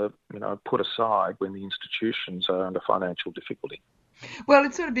put aside when the institutions are under financial difficulty. Well,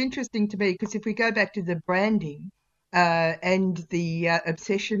 it's sort of interesting to me because if we go back to the branding and the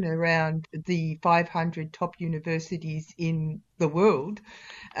obsession around the 500 top universities in the world,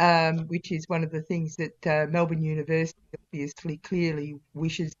 which is one of the things that Melbourne University obviously clearly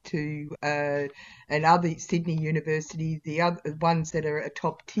wishes to, and other Sydney University, the other ones that are a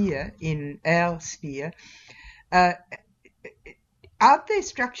top tier in our sphere, aren't their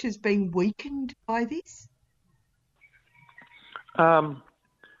structures being weakened by this?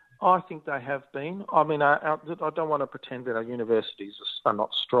 I think they have been. I mean, I don't want to pretend that our universities are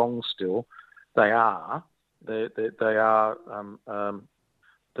not strong still. They are. They are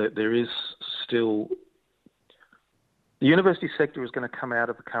there is still... The university sector is going to come out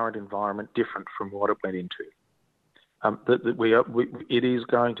of the current environment different from what it went into. It is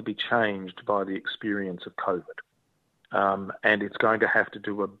going to be changed by the experience of COVID, and it's going to have to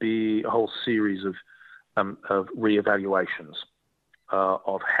do a whole series of re-evaluations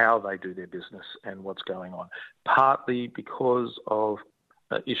of how they do their business and what's going on, partly because of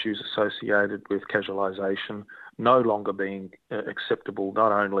issues associated with casualisation no longer being acceptable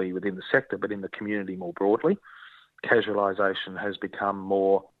not only within the sector but in the community more broadly. Casualisation has become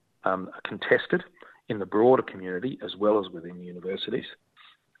more contested in the broader community as well as within universities.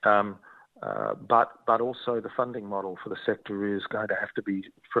 But also the funding model for the sector is going to have to be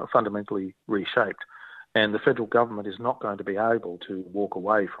fundamentally reshaped. And the federal government is not going to be able to walk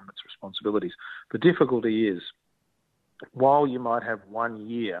away from its responsibilities. The difficulty is, while you might have 1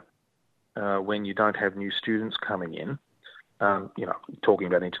 year when you don't have new students coming in, talking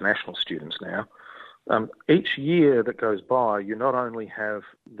about international students now, each year that goes by, you not only have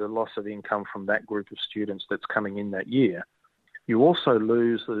the loss of income from that group of students that's coming in that year, you also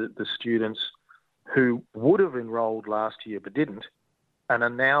lose the students who would have enrolled last year but didn't, and are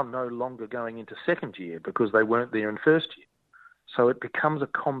now no longer going into second year because they weren't there in first year. So it becomes a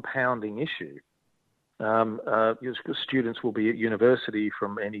compounding issue. Students will be at university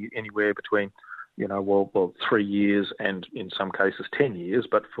from anywhere between 3 years and in some cases 10 years,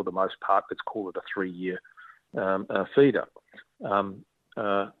 but for the most part, let's call it a 3-year feeder.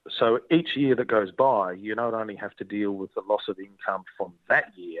 So each year that goes by, you not only have to deal with the loss of income from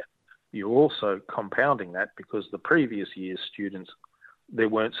that year, you're also compounding that because the previous year's students, there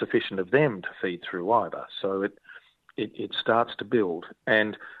weren't sufficient of them to feed through either. So it starts to build.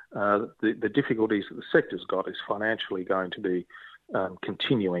 And the difficulties that the sector's got is financially going to be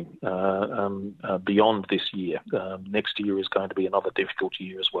continuing beyond this year. Next year is going to be another difficult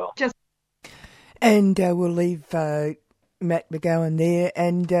year as well. And we'll leave Matt McGowan there,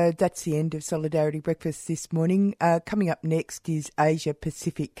 and that's the end of Solidarity Breakfast this morning. Coming up next is Asia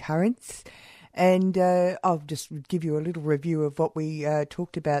Pacific Currents, and I'll just give you a little review of what we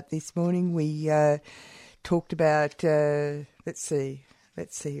talked about this morning. We talked about, let's see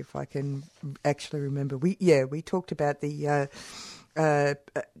if I can actually remember. We talked about the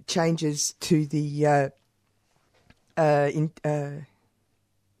changes to the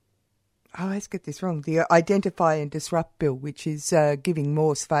I always get this wrong. The Identify and Disrupt Bill, which is giving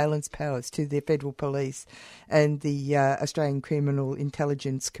more surveillance powers to the federal police and the Australian Criminal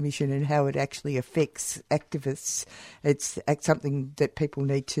Intelligence Commission, and how it actually affects activists. It's something that people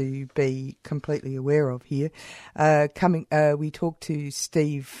need to be completely aware of here. We talked to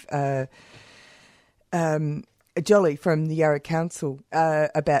Steve Jolly from the Yarra Council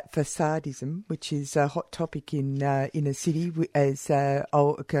about facadism, which is a hot topic in a city as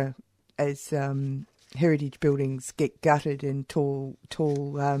heritage buildings get gutted and tall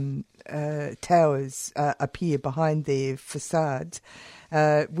towers appear behind their facades.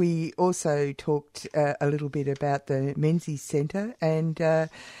 We also talked a little bit about the Menzies Centre, and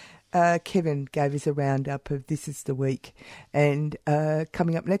Kevin gave us a roundup of This Is the Week. And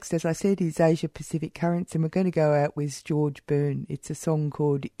coming up next, as I said, is Asia Pacific Currents, and we're going to go out with George Byrne. It's a song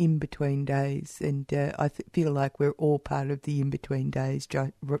called In Between Days, and I feel like we're all part of the In Between Days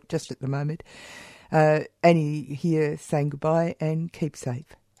just at the moment. Annie here saying goodbye and keep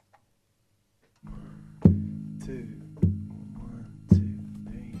safe.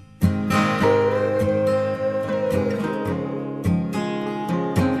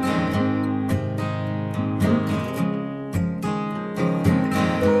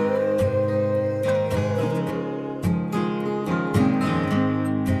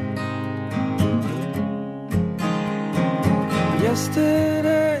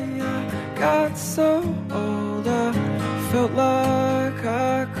 Yesterday I got so old I felt like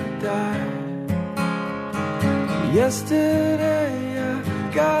I could die. Yesterday I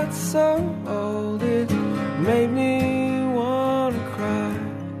got so old it made me want to cry.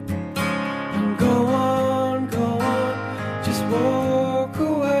 And go on, just walk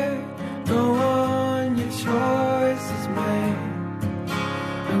away. Go on, your choice is made.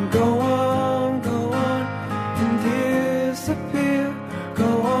 And go on and disappear.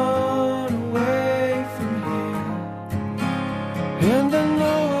 Go on away from here. And I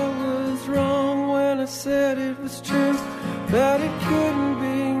know I was wrong when I said it was true, that it couldn't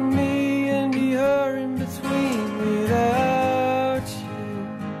be me and be her in between without you.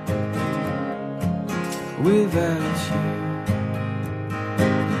 Without you.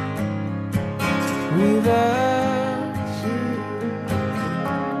 Without you.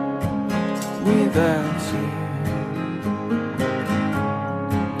 Without you.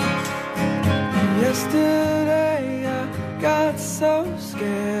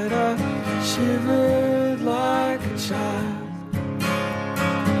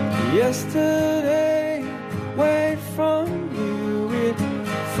 Yesterday, away from you, it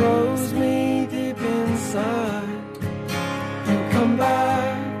froze me deep inside. And come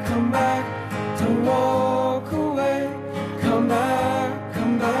back, don't walk away. Come back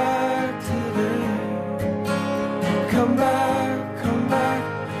today. Come back,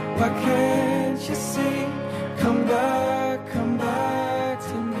 why can't you see? Come back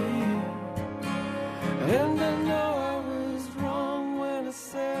to me. And I know I was wrong when I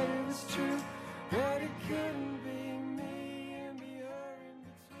said it was true, but it couldn't be me and be her in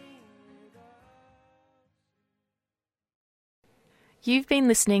between. You've been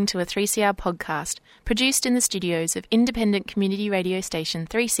listening to a 3CR podcast produced in the studios of independent community radio station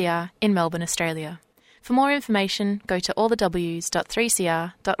 3CR in Melbourne, Australia. For more information, go to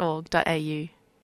allthews.3cr.org.au.